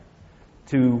warfare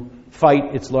to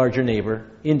fight its larger neighbor,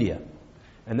 India.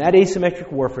 And that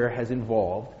asymmetric warfare has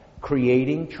involved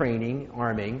creating, training,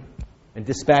 arming, and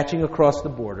dispatching across the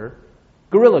border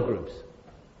guerrilla groups,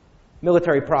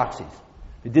 military proxies.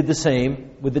 They did the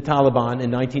same with the Taliban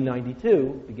in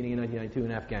 1992, beginning in 1992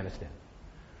 in Afghanistan.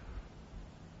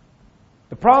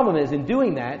 The problem is, in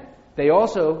doing that, they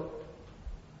also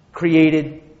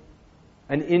created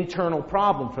an internal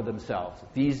problem for themselves.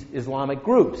 These Islamic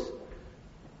groups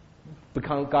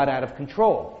got out of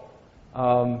control.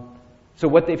 So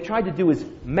what they've tried to do is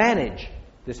manage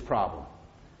this problem.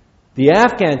 The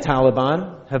Afghan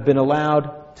Taliban have been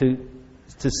allowed to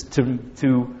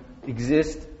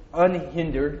exist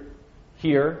unhindered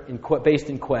here, based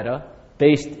in Quetta,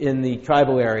 based in the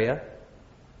tribal area,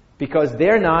 because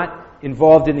they're not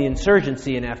involved in the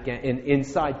insurgency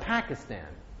inside Pakistan.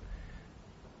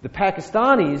 The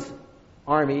Pakistanis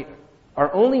army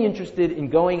are only interested in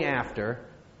going after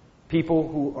people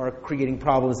who are creating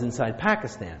problems inside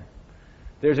Pakistan.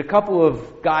 There's a couple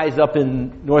of guys up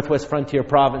in Northwest Frontier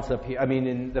Province up here,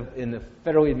 in the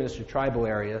federally administered tribal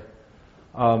area,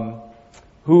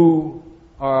 who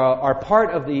are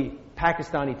part of the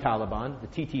Pakistani Taliban, the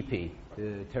TTP,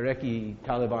 the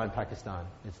Tehrik-i-Taliban Pakistan.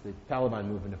 It's the Taliban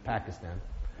movement of Pakistan.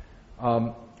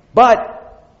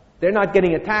 But they're not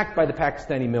getting attacked by the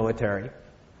Pakistani military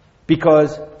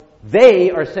because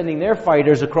they are sending their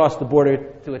fighters across the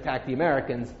border to attack the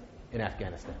Americans in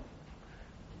Afghanistan.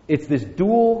 It's this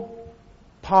dual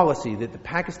policy that the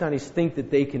Pakistanis think that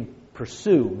they can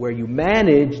pursue, where you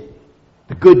manage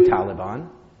the good Taliban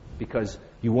because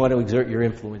you want to exert your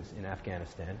influence in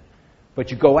Afghanistan, but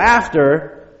you go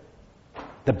after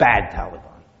the bad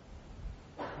Taliban.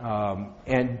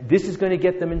 And this is going to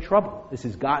get them in trouble. This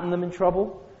has gotten them in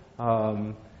trouble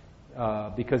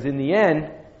because in the end,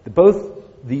 both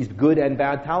these good and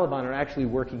bad Taliban are actually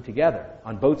working together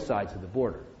on both sides of the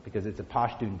border, because it's a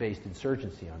Pashtun-based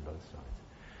insurgency on both sides.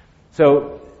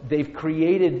 So they've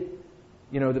created,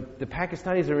 the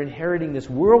Pakistanis are inheriting this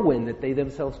whirlwind that they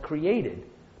themselves created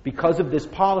because of this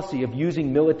policy of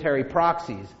using military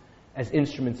proxies as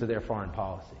instruments of their foreign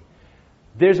policy.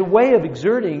 There's a way of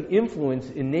exerting influence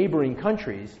in neighboring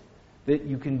countries that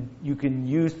you can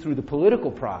use through the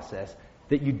political process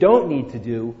that you don't need to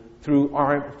do through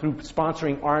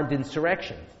sponsoring armed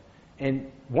insurrections.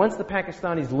 And once the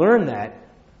Pakistanis learn that,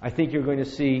 I think you're going to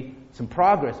see some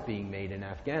progress being made in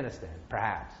Afghanistan,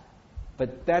 perhaps.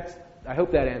 But I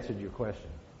hope that answered your question.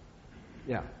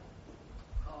 Yeah.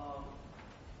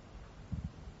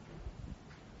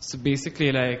 So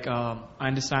basically, I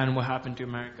understand what happened to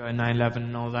America in 9/11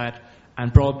 and all that,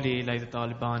 and probably the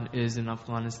Taliban is in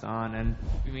Afghanistan and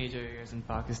major areas in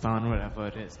Pakistan, whatever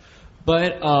it is.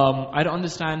 But I don't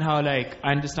understand how, I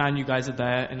understand you guys are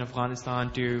there in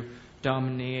Afghanistan to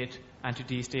dominate and to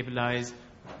destabilize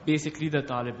basically the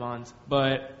Taliban.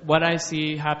 But what I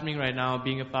see happening right now,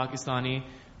 being a Pakistani,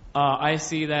 I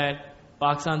see that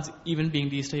Pakistan's even being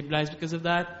destabilized because of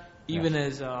that, even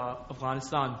as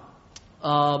Afghanistan.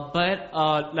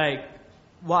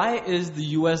 Why is the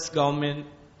U.S. government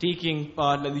taking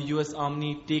part, the U.S.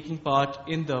 Army taking part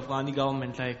in the Afghani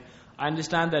government? I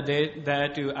understand that they're there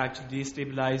to actually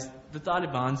destabilize the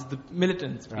Taliban, the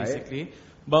militants, basically. Right.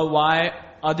 But why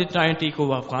are they trying to take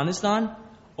over Afghanistan?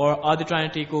 Or are they trying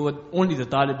to take over only the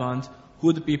Taliban? who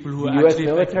are the people who are U.S. actually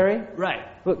military? affected.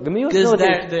 Right. Look, the U.S. Because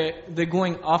military... they're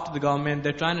going after the government.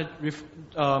 They're trying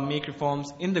to make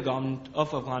reforms in the government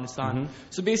of Afghanistan. Mm-hmm.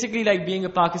 So basically, like being a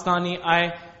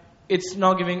Pakistani, it's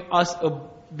not giving us a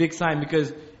big sign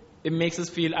because it makes us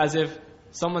feel as if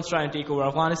someone's trying to take over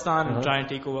Afghanistan and trying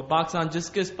to take over Pakistan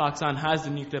just because Pakistan has the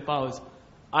nuclear powers.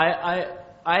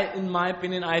 In my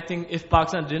opinion, I think if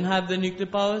Pakistan didn't have the nuclear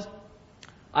powers,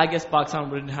 I guess Pakistan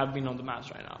wouldn't have been on the maps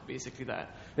right now. Basically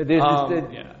that.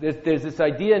 There's this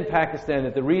idea in Pakistan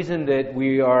that the reason that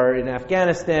we are in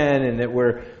Afghanistan and that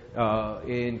we're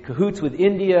in cahoots with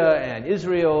India and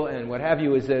Israel and what have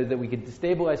you is that we can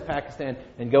destabilize Pakistan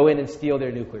and go in and steal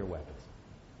their nuclear weapons.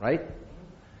 Right?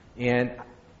 And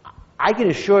I can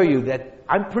assure you that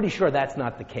I'm pretty sure that's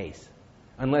not the case.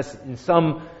 Unless in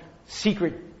some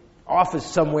secret office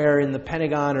somewhere in the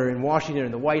Pentagon or in Washington or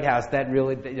in the White House,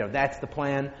 that's the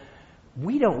plan.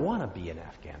 We don't want to be in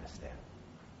Afghanistan.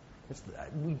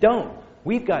 We don't.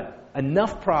 We've got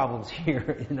enough problems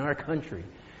here in our country.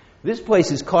 This place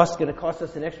is going to cost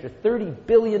us an extra $30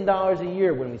 billion a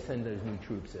year when we send those new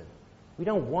troops in. We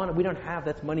don't want it. We don't have.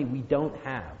 That's money we don't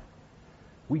have.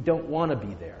 We don't want to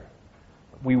be there.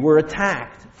 We were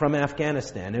attacked from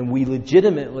Afghanistan, and we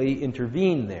legitimately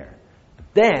intervened there. But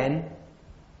then,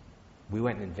 we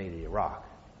went and invaded Iraq.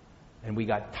 And we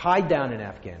got tied down in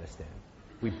Afghanistan.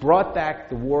 We brought back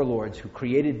the warlords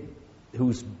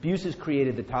whose abuses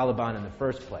created the Taliban in the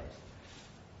first place.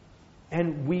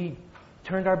 And we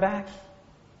turned our backs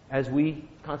as we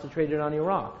concentrated on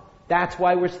Iraq. That's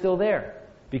why we're still there.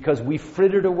 Because we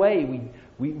frittered away.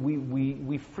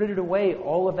 We frittered away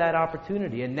all of that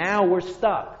opportunity, and now we're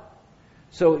stuck.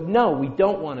 So, no, we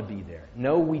don't want to be there.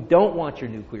 No, we don't want your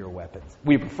nuclear weapons.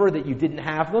 We prefer that you didn't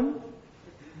have them.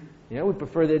 We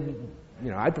prefer that,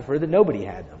 I prefer that nobody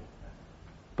had them.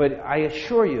 But I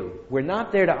assure you, we're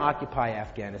not there to occupy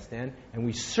Afghanistan, and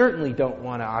we certainly don't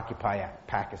want to occupy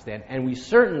Pakistan, and we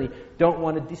certainly don't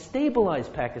want to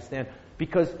destabilize Pakistan,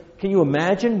 because can you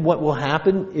imagine what will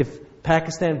happen if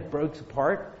Pakistan breaks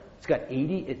apart? It's got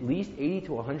at least 80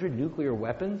 to 100 nuclear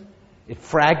weapons. It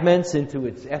fragments into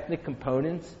its ethnic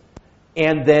components.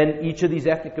 And then each of these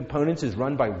ethnic components is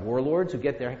run by warlords who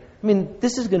get their...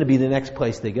 this is going to be the next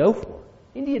place they go for.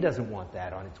 India doesn't want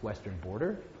that on its western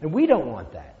border. And we don't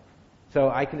want that. So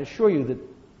I can assure you that,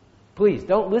 please,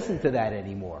 don't listen to that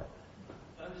anymore.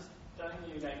 I'm just telling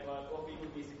you what people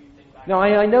basically think back. No,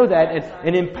 I know that.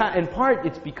 And in part,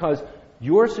 it's because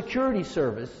your security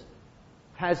service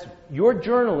has your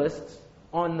journalists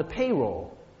on the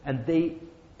payroll, and they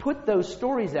put those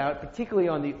stories out, particularly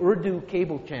on the Urdu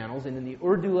cable channels and in the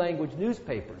Urdu language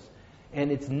newspapers.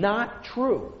 And it's not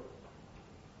true.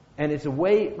 And it's a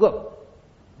way, look,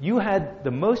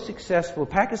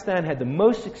 Pakistan had the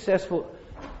most successful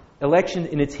election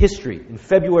in its history in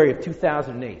February of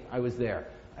 2008. I was there.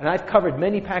 And I've covered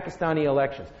many Pakistani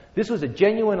elections. This was a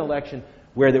genuine election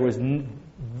where there was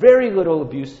very little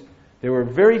abuse. There were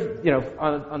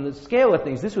on the scale of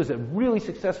things, this was a really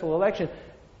successful election.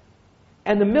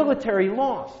 And the military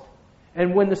lost.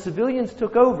 And when the civilians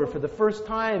took over for the first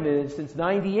time since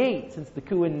the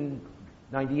coup in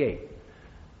 98,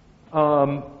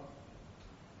 the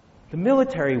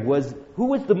military who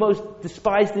was the most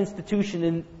despised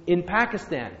institution in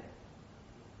Pakistan?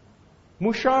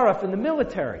 Musharraf and the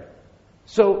military.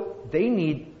 So they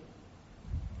need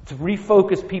to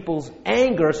refocus people's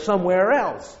anger somewhere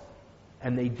else.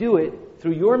 And they do it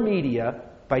through your media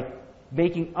by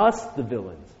making us the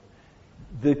villains.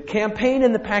 The campaign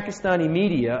in the Pakistani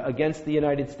media against the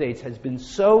United States has been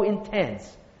so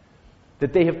intense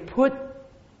that they have put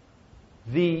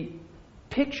the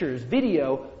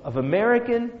video of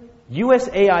American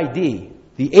USAID,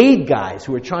 the aid guys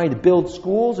who are trying to build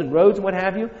schools and roads and what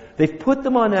have you, they've put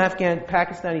them on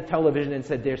Pakistani television and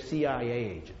said they're CIA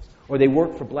agents, or they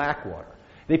work for Blackwater.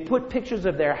 They put pictures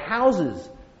of their houses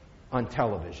on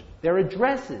television, their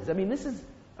addresses. This is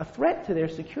a threat to their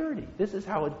security. This is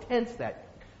how intense that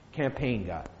campaign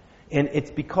got. And it's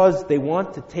because they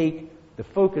want to take the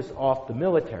focus off the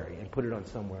military and put it on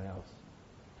somewhere else.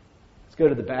 Let's go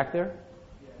to the back there.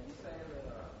 Yeah, you saying that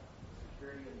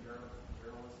security and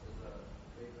journalists is a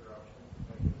big corruption,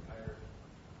 like entire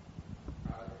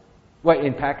What,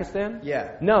 in Pakistan?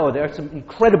 Yeah. No, there are some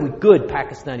incredibly good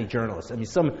Pakistani journalists.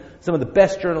 Some of the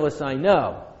best journalists I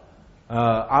know.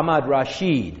 Ahmad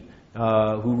Rashid,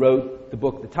 who wrote the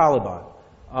book The Taliban.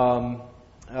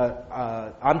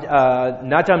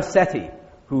 Najam Sethi,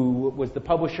 who was the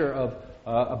publisher of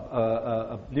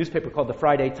a newspaper called the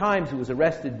Friday Times, who was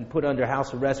arrested and put under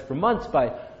house arrest for months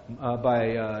by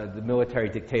the military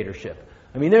dictatorship.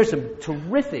 There's some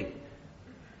terrific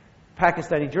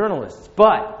Pakistani journalists,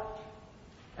 but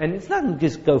And it's not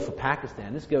just go for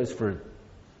Pakistan. This goes for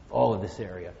all of this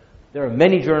area. There are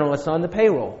many journalists on the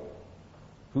payroll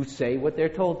who say what they're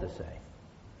told to say.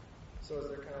 So is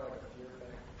there kind of like a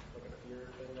fear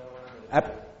thing going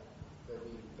on?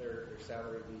 Their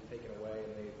salary will be taken away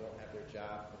and they won't have their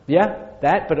job? Yeah,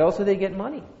 that, but also they get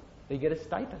money. They get a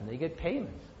stipend. They get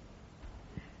payments.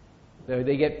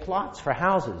 They get plots for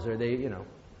houses, or they,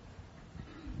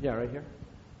 Yeah, right here.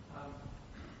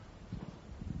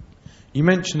 You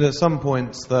mentioned at some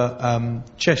points that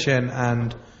Chechen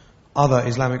and other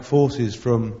Islamic forces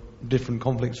from different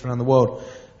conflicts around the world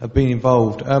have been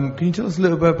involved. Can you tell us a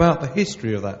little bit about the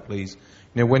history of that, please?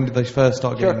 When did they first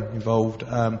start getting involved,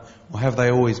 or have they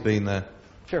always been there?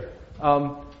 Sure.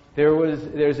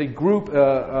 There's a group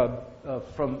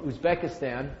from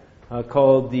Uzbekistan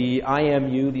called the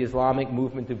IMU, the Islamic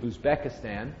Movement of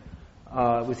Uzbekistan.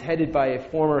 It was headed by a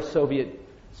former Soviet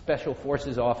Special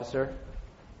Forces officer,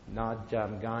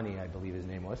 Najamgani, I believe his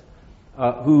name was,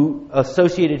 who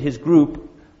associated his group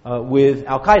with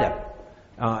Al-Qaeda.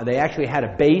 They actually had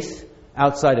a base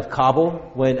outside of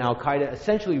Kabul when Al-Qaeda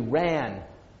essentially ran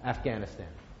Afghanistan.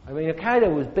 I mean,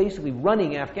 Al-Qaeda was basically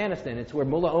running Afghanistan. It's where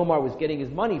Mullah Omar was getting his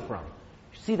money from.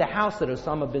 You see the house that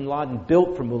Osama bin Laden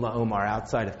built for Mullah Omar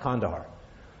outside of Kandahar.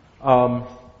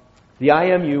 The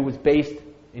IMU was based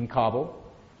in Kabul,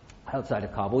 outside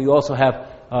of Kabul. You also have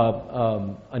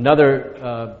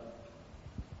another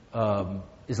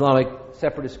Islamic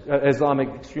separatist, Islamic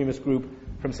extremist group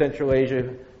from Central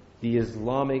Asia, the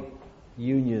Islamic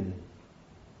Union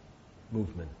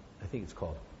Movement, I think it's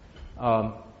called.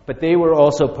 But they were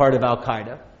also part of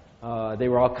Al-Qaeda. They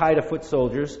were Al-Qaeda foot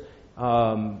soldiers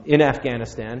in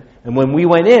Afghanistan. And when we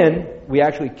went in, we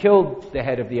actually killed the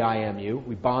head of the IMU.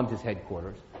 We bombed his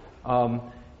headquarters.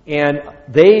 And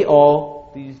they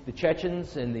all, the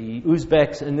Chechens and the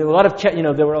Uzbeks, and there were a lot of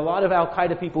there were a lot of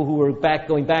Al-Qaeda people who were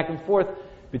going back and forth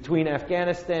between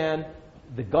Afghanistan,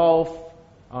 the Gulf,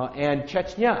 and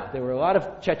Chechnya. There were a lot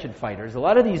of Chechen fighters. A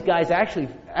lot of these guys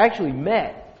actually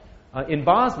met in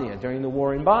Bosnia during the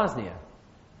war in Bosnia.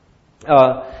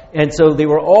 And so they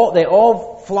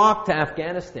all flocked to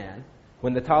Afghanistan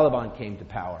when the Taliban came to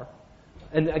power.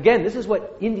 And again, this is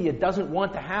what India doesn't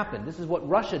want to happen. This is what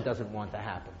Russia doesn't want to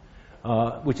happen.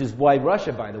 Which is why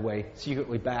Russia, by the way,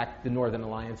 secretly backed the Northern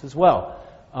Alliance as well.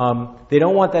 They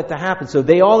don't want that to happen. So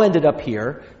they all ended up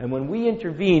here. And when we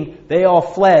intervened, they all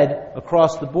fled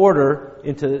across the border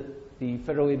into the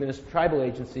federally administered tribal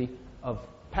agency of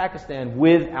Pakistan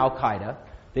with Al-Qaeda.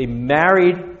 They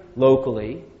married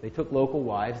locally. They took local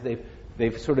wives.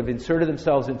 They've sort of inserted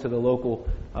themselves into the local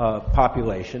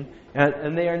population.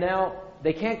 And they are now,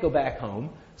 they can't go back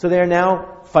home. So they are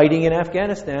now fighting in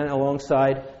Afghanistan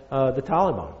alongside the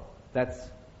Taliban. That's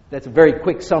a very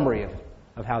quick summary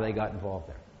of how they got involved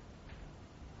there.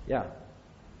 Yeah.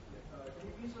 Can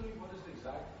you please tell me what is the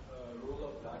exact role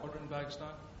of Blackwater in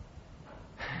Pakistan?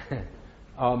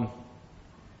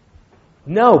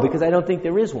 No, because I don't think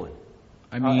there is one.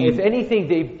 I mean, if anything,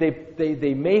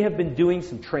 they may have been doing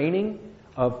some training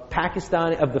of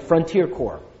the Frontier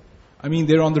Corps. I mean,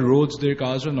 they're on the roads. Their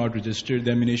cars are not registered.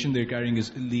 The ammunition they're carrying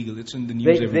is illegal. It's in the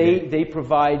news every day. They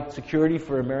provide security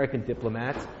for American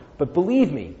diplomats, but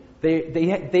believe me,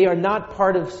 they are not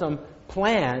part of some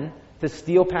plan to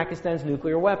steal Pakistan's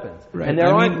nuclear weapons. Right. And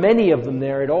there aren't many of them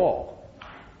there at all.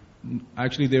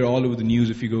 Actually, they're all over the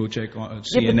news. If you go check on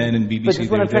CNN and BBC, but that's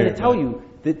what I'm trying to tell you.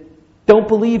 That don't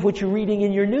believe what you're reading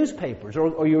in your newspapers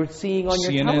or you're seeing on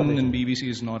your television. CNN and BBC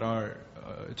is not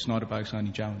it's not a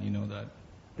Pakistani channel. You know that.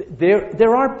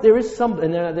 There is some,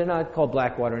 and they're not called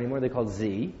Blackwater anymore. They're called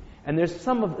Z. And there's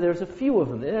a few of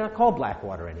them. They're not called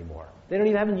Blackwater anymore. They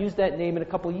haven't used that name in a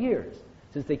couple of years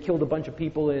since they killed a bunch of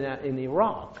people in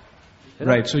Iraq.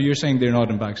 Right. So you're saying they're not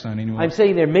in Pakistan anymore? I'm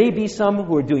saying there may be some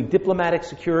who are doing diplomatic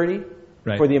security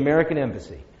for the American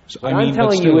embassy. So, what I'm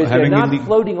telling you is they're not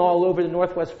floating all over the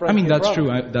Northwest Front. I mean, that's true.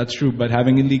 That's true. But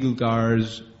having illegal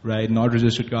cars, right, not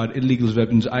registered cars, illegal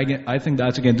weapons, I think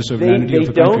that's against the sovereignty of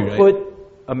the country, right? They don't put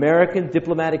American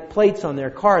diplomatic plates on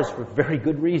their cars for very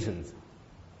good reasons.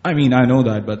 I mean, I know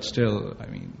that, but still, I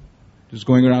mean, just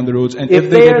going around the roads, and if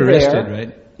they get arrested,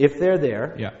 right? If they're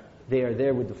there, they are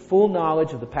there with the full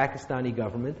knowledge of the Pakistani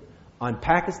government on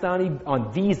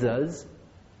visas,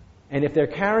 and if they're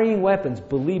carrying weapons,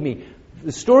 believe me,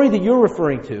 the story that you're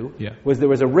referring to was there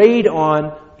was a raid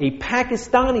on a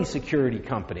Pakistani security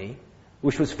company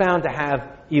which was found to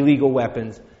have illegal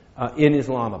weapons in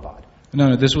Islamabad.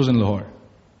 No, this was in Lahore.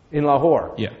 In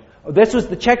Lahore? Yeah. This was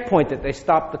the checkpoint that they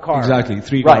stopped the car. Exactly,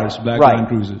 3 cars, black Land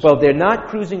Cruisers. Well, they're not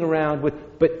cruising around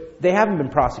but they haven't been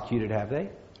prosecuted, have they?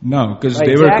 No, because Right,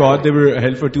 they were exactly. caught. They were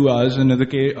held for 2 hours. Another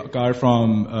car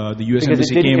from the U.S.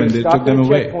 Because Embassy came and they took them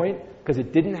away. Because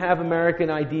it didn't have American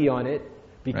ID on it,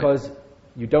 because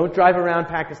you don't drive around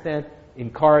Pakistan in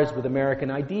cars with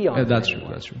American ID on it. That's anymore,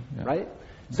 true. That's true. Yeah. Right?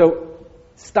 So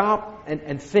stop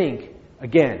and think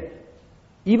again.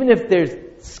 Even if there's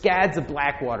scads of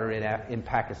black water in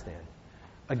Pakistan,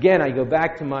 again, I go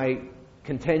back to my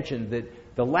contention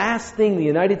that the last thing the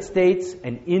United States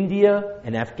and India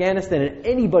and Afghanistan and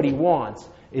anybody wants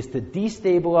is to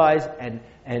destabilize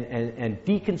and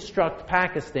deconstruct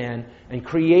Pakistan and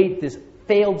create this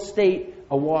failed state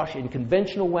awash in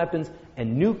conventional weapons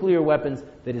and nuclear weapons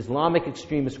that Islamic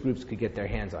extremist groups could get their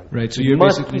hands on. Right. So you you're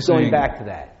must basically keep going saying, back to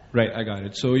that. Right, I got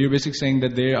it. So you're basically saying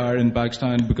that they are in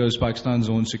Pakistan because Pakistan's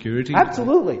own security?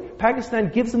 Absolutely. Pakistan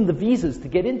gives them the visas to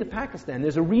get into Pakistan.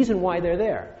 There's a reason why they're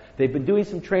there. They've been doing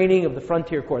some training of the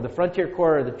Frontier Corps. The Frontier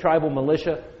Corps are the tribal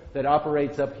militia that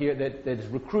operates up here, that is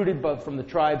recruited from the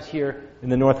tribes here in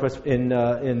the Northwest, in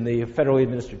the federally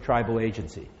administered tribal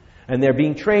agency. And they're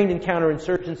being trained in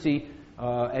counterinsurgency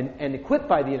and equipped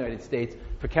by the United States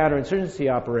for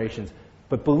counterinsurgency operations.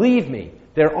 But believe me,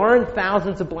 there aren't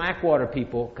thousands of Blackwater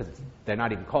people, because they're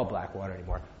not even called Blackwater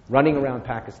anymore, running around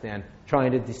Pakistan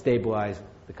trying to destabilize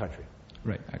the country.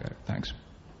 Right, I got it. Thanks.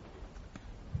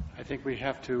 I think we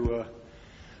have to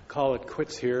call it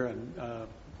quits here. And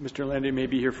Mr. Landay may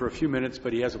be here for a few minutes,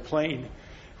 but he has a plane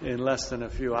in less than a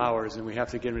few hours, and we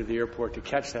have to get him to the airport to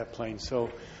catch that plane. So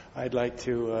I'd like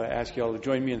to ask you all to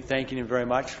join me in thanking him very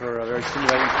much for a very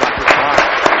stimulating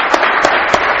talk.